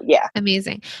students. So yeah.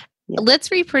 Amazing. Yeah.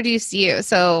 Let's reproduce you.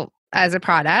 So as a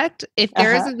product, if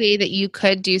there is a way that you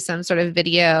could do some sort of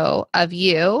video of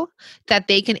you that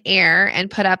they can air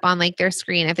and put up on their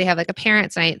screen, if they have a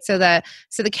parents' night, so the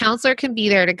counselor can be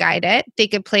there to guide it. They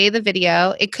could play the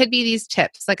video. It could be these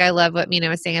tips. I love what Mina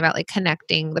was saying about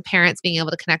connecting the parents, being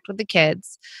able to connect with the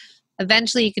kids.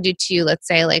 Eventually you could do 2, let's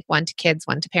say 1 to kids,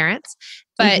 1 to parents,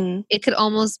 but it could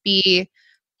almost be,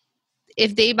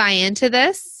 if they buy into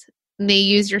this, and they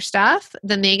use your stuff,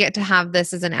 then they get to have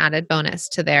this as an added bonus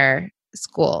to their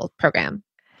school program.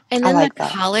 And then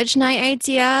college night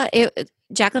idea,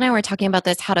 Jacqueline and I were talking about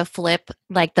this, how to flip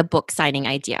the book signing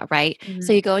idea, right? Mm-hmm.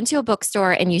 So you go into a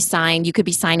bookstore and you could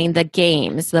be signing the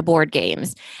games, the board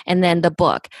games, and then the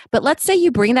book. But let's say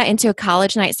you bring that into a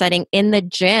college night setting in the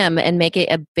gym and make it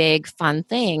a big fun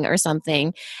thing or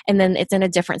something. And then it's in a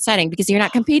different setting, because you're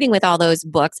not competing with all those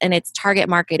books, and it's target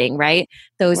marketing, right?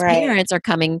 Those parents are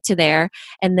coming to there,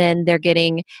 and then they're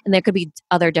getting, and there could be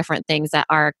other different things that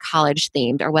are college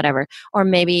themed or whatever. Or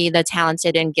maybe the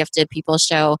talented and gifted people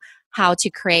show how to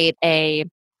create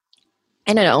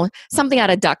something out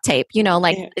of duct tape,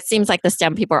 it seems like the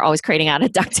STEM people are always creating out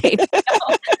of duct tape,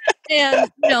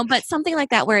 and, but something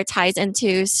like that where it ties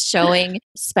into showing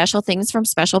special things from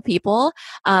special people,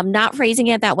 not phrasing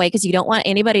it that way because you don't want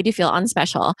anybody to feel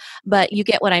unspecial, but you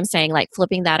get what I'm saying,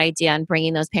 flipping that idea and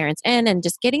bringing those parents in and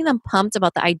just getting them pumped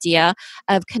about the idea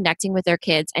of connecting with their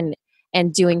kids and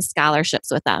and doing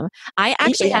scholarships with them. I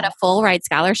actually had a full ride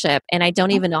scholarship, and I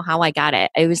don't even know how I got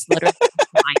it. It was literally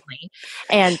blindly.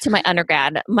 And to my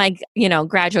undergrad, my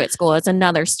graduate school is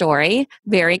another story,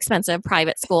 very expensive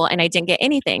private school, and I didn't get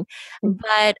anything.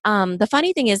 But the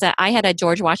funny thing is that I had a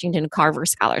George Washington Carver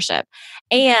scholarship,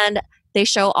 and they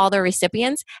show all the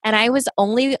recipients, and I was the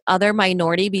only other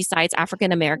minority besides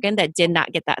African American that did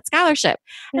not get that scholarship.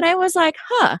 And I was like,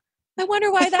 I wonder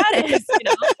why that is.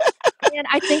 And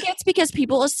I think it's because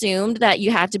people assumed that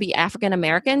you had to be African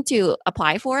American to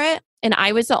apply for it. And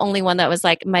I was the only one that was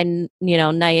like, my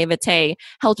naivete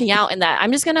helped me out in that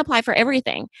I'm just going to apply for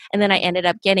everything. And then I ended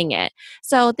up getting it.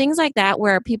 So things like that,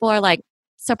 where people are like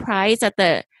surprised at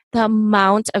the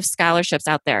amount of scholarships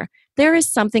out there. There is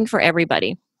something for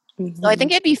everybody. So I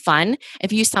think it'd be fun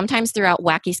if you sometimes threw out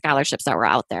wacky scholarships that were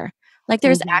out there. Like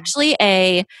there's actually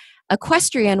a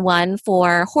equestrian one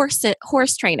for horse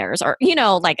trainers, or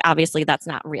like obviously that's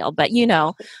not real, but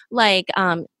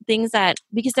things that,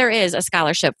 because there is a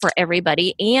scholarship for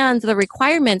everybody, and the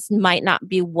requirements might not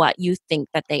be what you think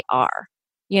that they are.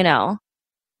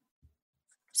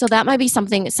 So that might be some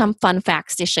fun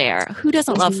facts to share. Who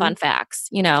doesn't love fun facts?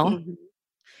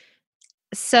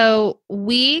 So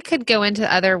we could go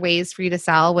into other ways for you to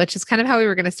sell, which is kind of how we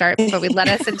were going to start, but we led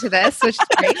us into this, which is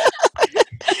great.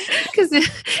 Because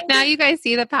now you guys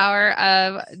see the power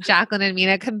of Jacqueline and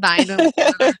Mina combined.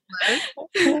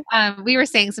 We were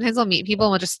saying sometimes we'll meet people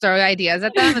and we'll just throw ideas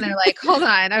at them and they're like, hold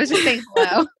on, I was just saying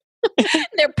hello.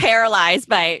 They're paralyzed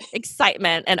by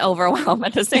excitement and overwhelm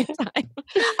at the same time.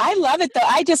 I love it though.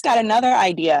 I just got another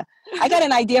idea. I got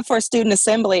an idea for a student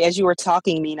assembly as you were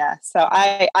talking, Mina. So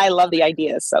I love the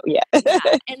ideas. So yeah.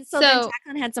 And so then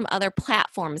Jacqueline had some other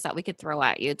platforms that we could throw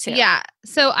at you too. Yeah.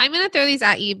 So I'm going to throw these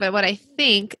at you, but what I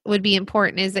think would be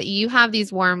important is that you have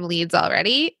these warm leads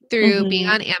already through being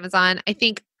on Amazon. I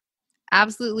think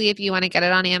absolutely, if you want to get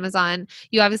it on Amazon,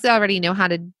 you obviously already know how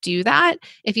to do that.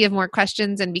 If you have more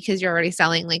questions, and because you're already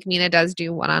selling, like Mina does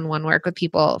do one-on-one work with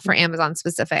people for Amazon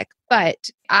specific. But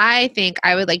I think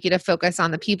I would like you to focus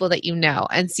on the people that you know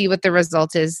and see what the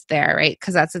result is there, right?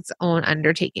 Because that's its own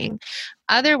undertaking.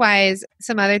 Otherwise,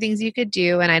 some other things you could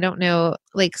do, and I don't know,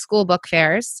 like school book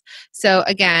fairs. So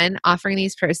again, offering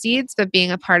these proceeds, but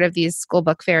being a part of these school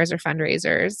book fairs or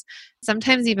fundraisers.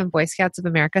 Sometimes even Boy Scouts of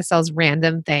America sells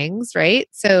random things, right?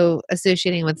 So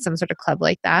associating with some sort of club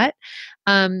like that.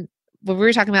 What we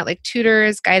were talking about, like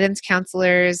tutors, guidance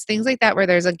counselors, things like that, where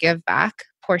there's a give back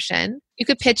portion. You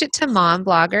could pitch it to mom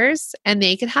bloggers and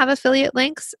they could have affiliate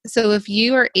links. So if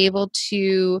you are able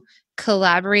to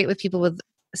collaborate with people with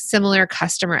similar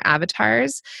customer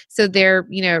avatars, so they're,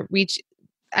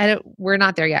 we're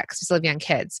not there yet because we still have young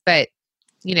kids, but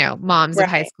moms of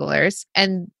high schoolers,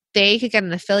 and they could get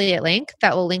an affiliate link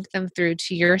that will link them through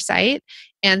to your site.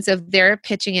 And so if they're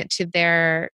pitching it to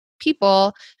their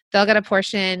people, they'll get a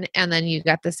portion and then you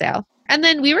get the sale. And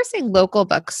then we were saying local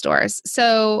bookstores.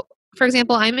 So for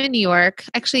example, I'm in New York.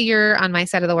 Actually, you're on my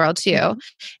side of the world too.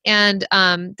 And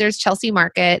there's Chelsea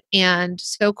Market, and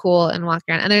so cool, and walk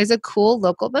around. And there's a cool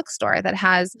local bookstore that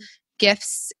has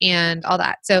gifts and all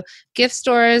that. So gift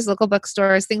stores, local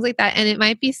bookstores, things like that. And it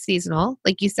might be seasonal,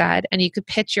 like you said, and you could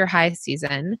pitch your high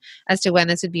season as to when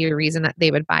this would be a reason that they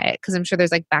would buy it. Because I'm sure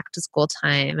there's like back to school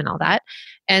time and all that.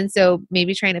 And so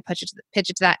maybe trying to pitch it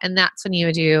to that. And that's when you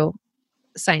would do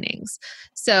signings.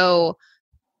 So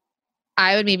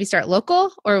I would maybe start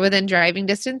local or within driving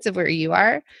distance of where you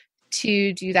are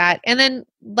to do that. And then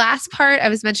last part, I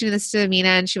was mentioning this to Mina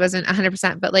and she wasn't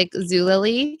 100%, but like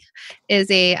Zulily is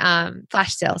a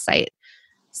flash sale site.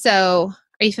 So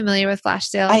are you familiar with flash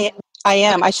sale? I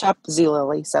am. I shop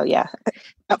Zulily. So yeah,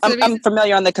 I'm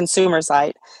familiar on the consumer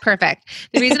side. Perfect.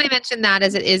 The reason I mentioned that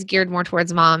is it is geared more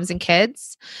towards moms and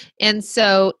kids. And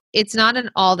so it's not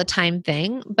an all the time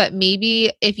thing, but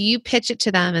maybe if you pitch it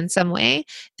to them in some way,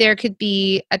 there could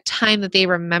be a time that they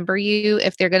remember you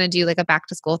if they're going to do like a back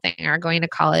to school thing or going to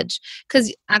college.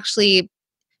 Because actually,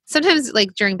 sometimes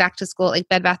like during back to school, like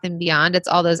Bed Bath & Beyond, it's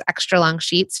all those extra long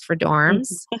sheets for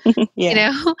dorms,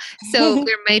 So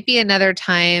there might be another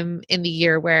time in the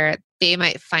year where they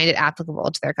might find it applicable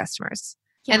to their customers.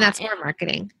 Yeah, and that's more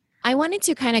marketing. I wanted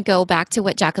to kind of go back to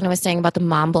what Jacqueline was saying about the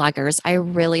mom bloggers. I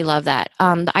really love that.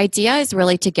 The idea is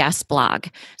really to guest blog.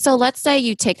 So let's say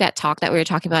you take that talk that we were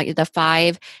talking about, the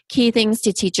 5 key things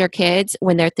to teach your kids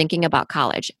when they're thinking about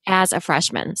college as a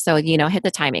freshman. So, hit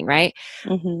the timing, right?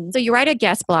 So you write a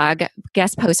guest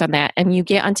post on that, and you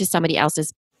get onto somebody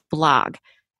else's blog.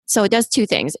 So it does 2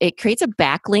 things. It creates a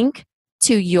backlink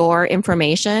to your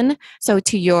information, so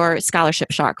to your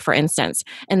Scholarship Shark, for instance.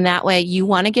 And that way you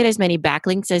want to get as many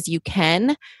backlinks as you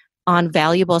can on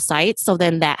valuable sites. So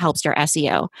then that helps your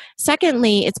SEO.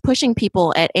 Secondly, it's pushing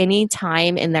people at any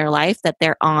time in their life that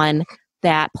they're on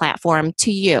that platform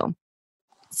to you.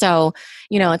 So,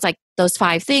 it's like those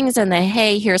 5 things and then,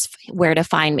 hey, here's where to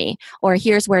find me, or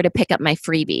here's where to pick up my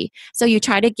freebie. So you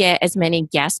try to get as many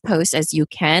guest posts as you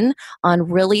can on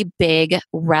really big,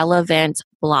 relevant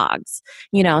blogs.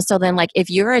 So then like if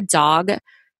you're a dog,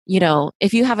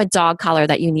 if you have a dog collar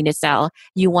that you need to sell,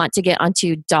 you want to get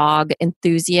onto dog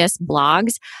enthusiast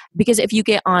blogs, because if you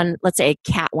get on, let's say,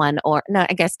 a cat one, or no,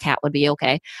 I guess cat would be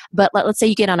okay, but let's say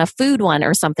you get on a food one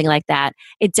or something like that,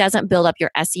 it doesn't build up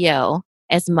your SEO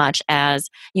as much as,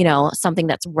 something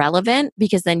that's relevant,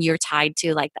 because then you're tied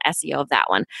to like the SEO of that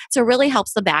one. So it really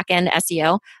helps the back end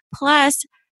SEO. Plus,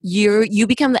 you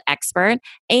become the expert,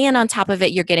 and on top of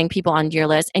it, you're getting people on your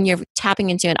list, and you're tapping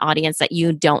into an audience that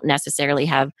you don't necessarily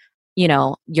have,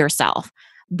 yourself.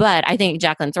 But I think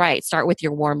Jacqueline's right. Start with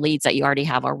your warm leads that you already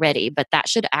have already, but that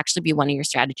should actually be one of your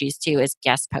strategies too, is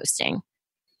guest posting.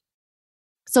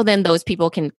 So then those people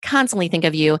can constantly think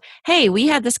of you. Hey, we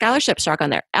had the scholarship shark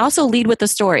on there. Also lead with the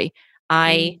story.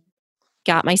 I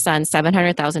got my son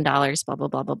 $700,000, blah, blah,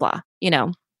 blah, blah, blah.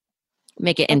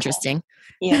 Make it interesting.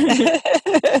 Yeah.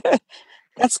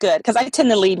 That's good, because I tend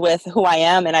to lead with who I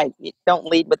am, and I don't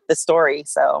lead with the story.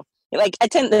 So like I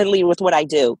tend to lead with what I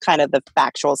do, kind of the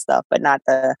factual stuff, but not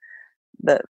the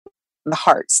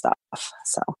heart stuff.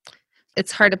 So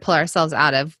it's hard to pull ourselves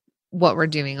out of what we're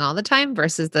doing all the time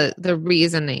versus the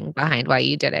reasoning behind why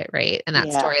you did it, right? And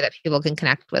that story that people can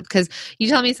connect with. Because you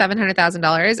tell me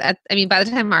 $700,000, by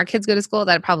the time our kids go to school,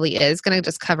 that probably is going to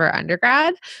just cover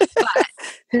undergrad. But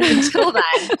until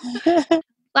then,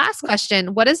 last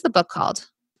question, what is the book called?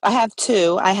 I have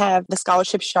 2. I have The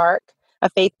Scholarship Shark, a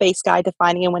faith-based guide to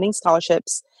finding and winning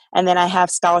scholarships. And then I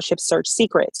have Scholarship Search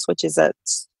Secrets, which is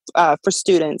for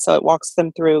students. So it walks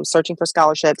them through searching for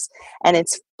scholarships, and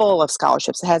it's full of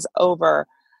scholarships. It has over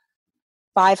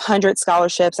 500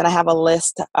 scholarships, and I have a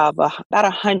list of about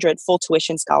 100 full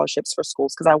tuition scholarships for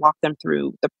schools, because I walk them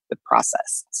through the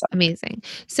process. So. Amazing.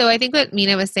 So I think what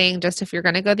Mina was saying, just if you're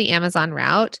going to go the Amazon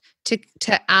route,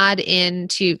 to add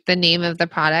into the name of the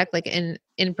product, like in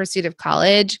Pursuit of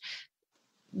College,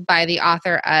 by the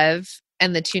author of,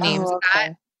 and the 2 names of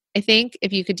that. I think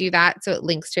if you could do that, so it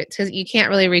links to it, because you can't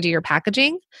really redo your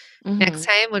packaging. Next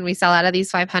time when we sell out of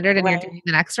these 500 and you're doing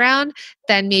the next round,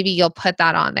 then maybe you'll put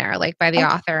that on there, like by the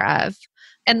author of.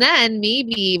 And then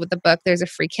maybe with the book, there's a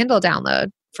free Kindle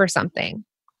download for something,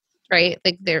 right?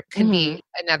 Like there could be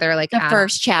another like the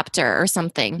first chapter or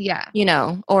something,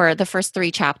 or the first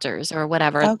 3 chapters or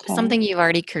whatever, something you've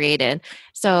already created.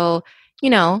 So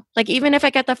like even if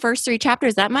I get the first 3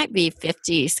 chapters, that might be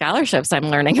 50 scholarships I'm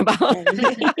learning about.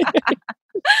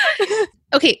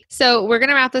 Okay, so we're going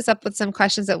to wrap this up with some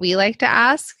questions that we like to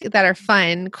ask that are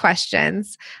fun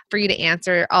questions for you to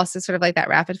answer, also sort of like that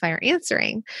rapid fire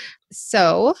answering.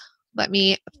 So let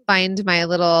me find my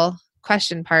little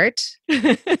question part.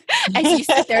 As you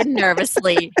sit there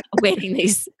nervously waiting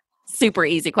these super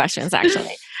easy questions,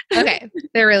 actually. Okay,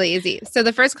 they're really easy. So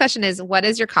the first question is, what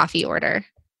is your coffee order?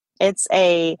 It's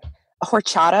a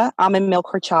horchata, almond milk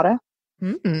horchata.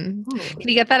 Can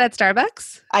you get that at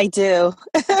Starbucks? I do.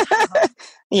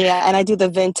 Yeah, and I do the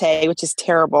venti, which is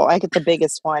terrible. I get the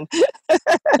biggest one.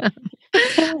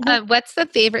 What's the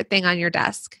favorite thing on your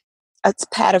desk? It's a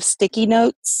pad of sticky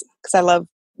notes, because I love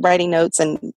writing notes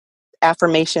and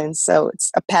affirmations. So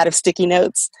it's a pad of sticky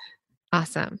notes.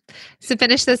 Awesome. So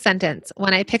finish this sentence.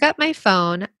 When I pick up my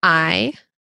phone, I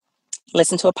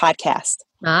listen to a podcast.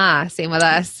 Same with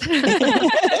us.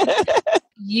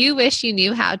 You wish you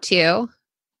knew how to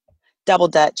double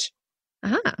dutch.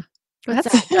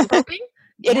 What's that? Jump roping?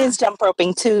 It is jump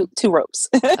roping, two ropes.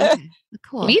 Okay.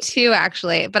 Cool. Me too,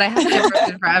 actually, but I haven't jump roped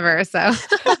in forever. So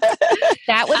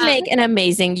that would make an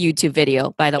amazing YouTube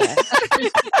video, by the way.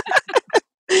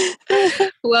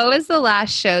 What was the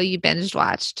last show you binged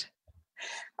watched?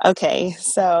 Okay,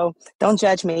 so don't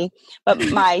judge me, but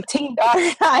my teen daughter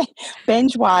and I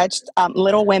binge watched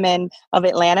Little Women of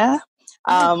Atlanta.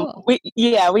 Cool.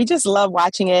 We just love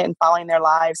watching it and following their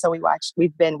lives. So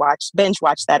we've binge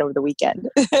watched that over the weekend.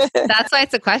 That's why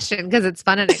it's a question, because it's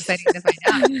fun and exciting to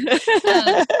find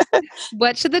out.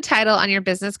 What should the title on your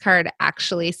business card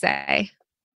actually say?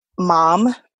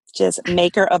 Mom, just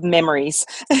maker of memories.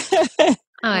 Oh,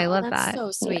 I love that.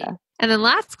 So sweet. Yeah. And then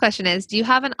last question is, do you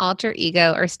have an alter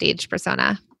ego or stage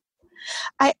persona?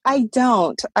 I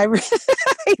don't. I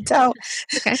don't.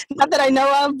 Okay. Not that I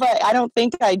know of, but I don't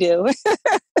think I do.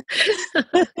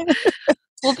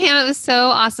 Well, Pam, it was so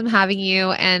awesome having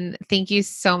you. And thank you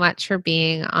so much for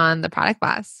being on The Product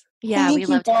Boss. Yeah, Thank we you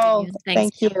loved having both. you.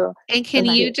 Thanks. Thank you. And can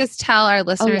Thank you you. just tell our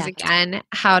listeners yeah. again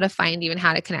how to find you and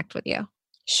how to connect with you?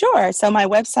 Sure. So my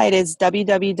website is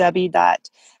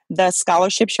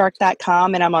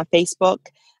www.thescholarshipshark.com, and I'm on Facebook,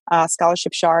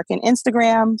 Scholarship Shark, and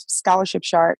Instagram, Scholarship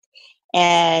Shark,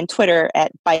 and Twitter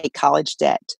at Bite College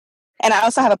Debt. And I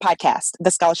also have a podcast, the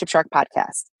Scholarship Shark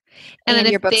Podcast. And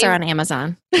your books are on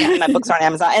Amazon. And my books are on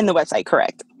Amazon and the website,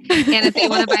 correct. And if they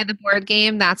want to buy the board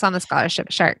game, that's on the Scholarship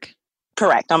Shark.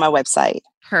 Correct, on my website.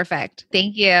 Perfect.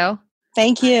 Thank you.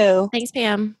 Thank you. Thanks,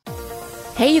 Pam.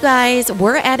 Hey, you guys,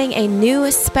 we're adding a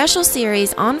new special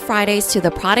series on Fridays to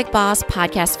the Product Boss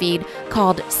podcast feed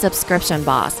called Subscription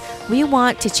Boss. We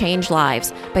want to change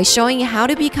lives by showing you how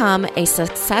to become a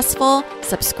successful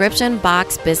subscription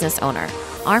box business owner.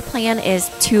 Our plan is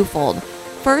twofold.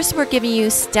 First, we're giving you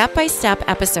step-by-step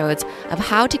episodes of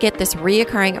how to get this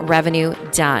reoccurring revenue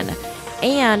done.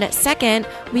 And second,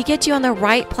 we get you on the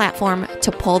right platform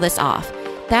to pull this off.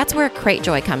 That's where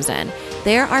Cratejoy comes in.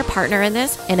 They're our partner in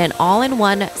this in an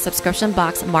all-in-one subscription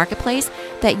box marketplace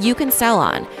that you can sell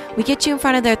on. We get you in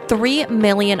front of their 3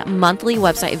 million monthly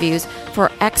website views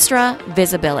for extra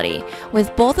visibility.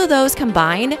 With both of those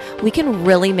combined, we can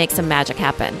really make some magic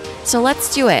happen. So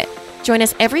let's do it. Join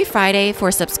us every Friday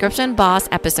for Subscription Boss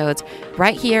episodes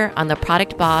right here on the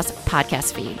Product Boss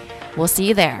podcast feed. We'll see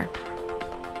you there.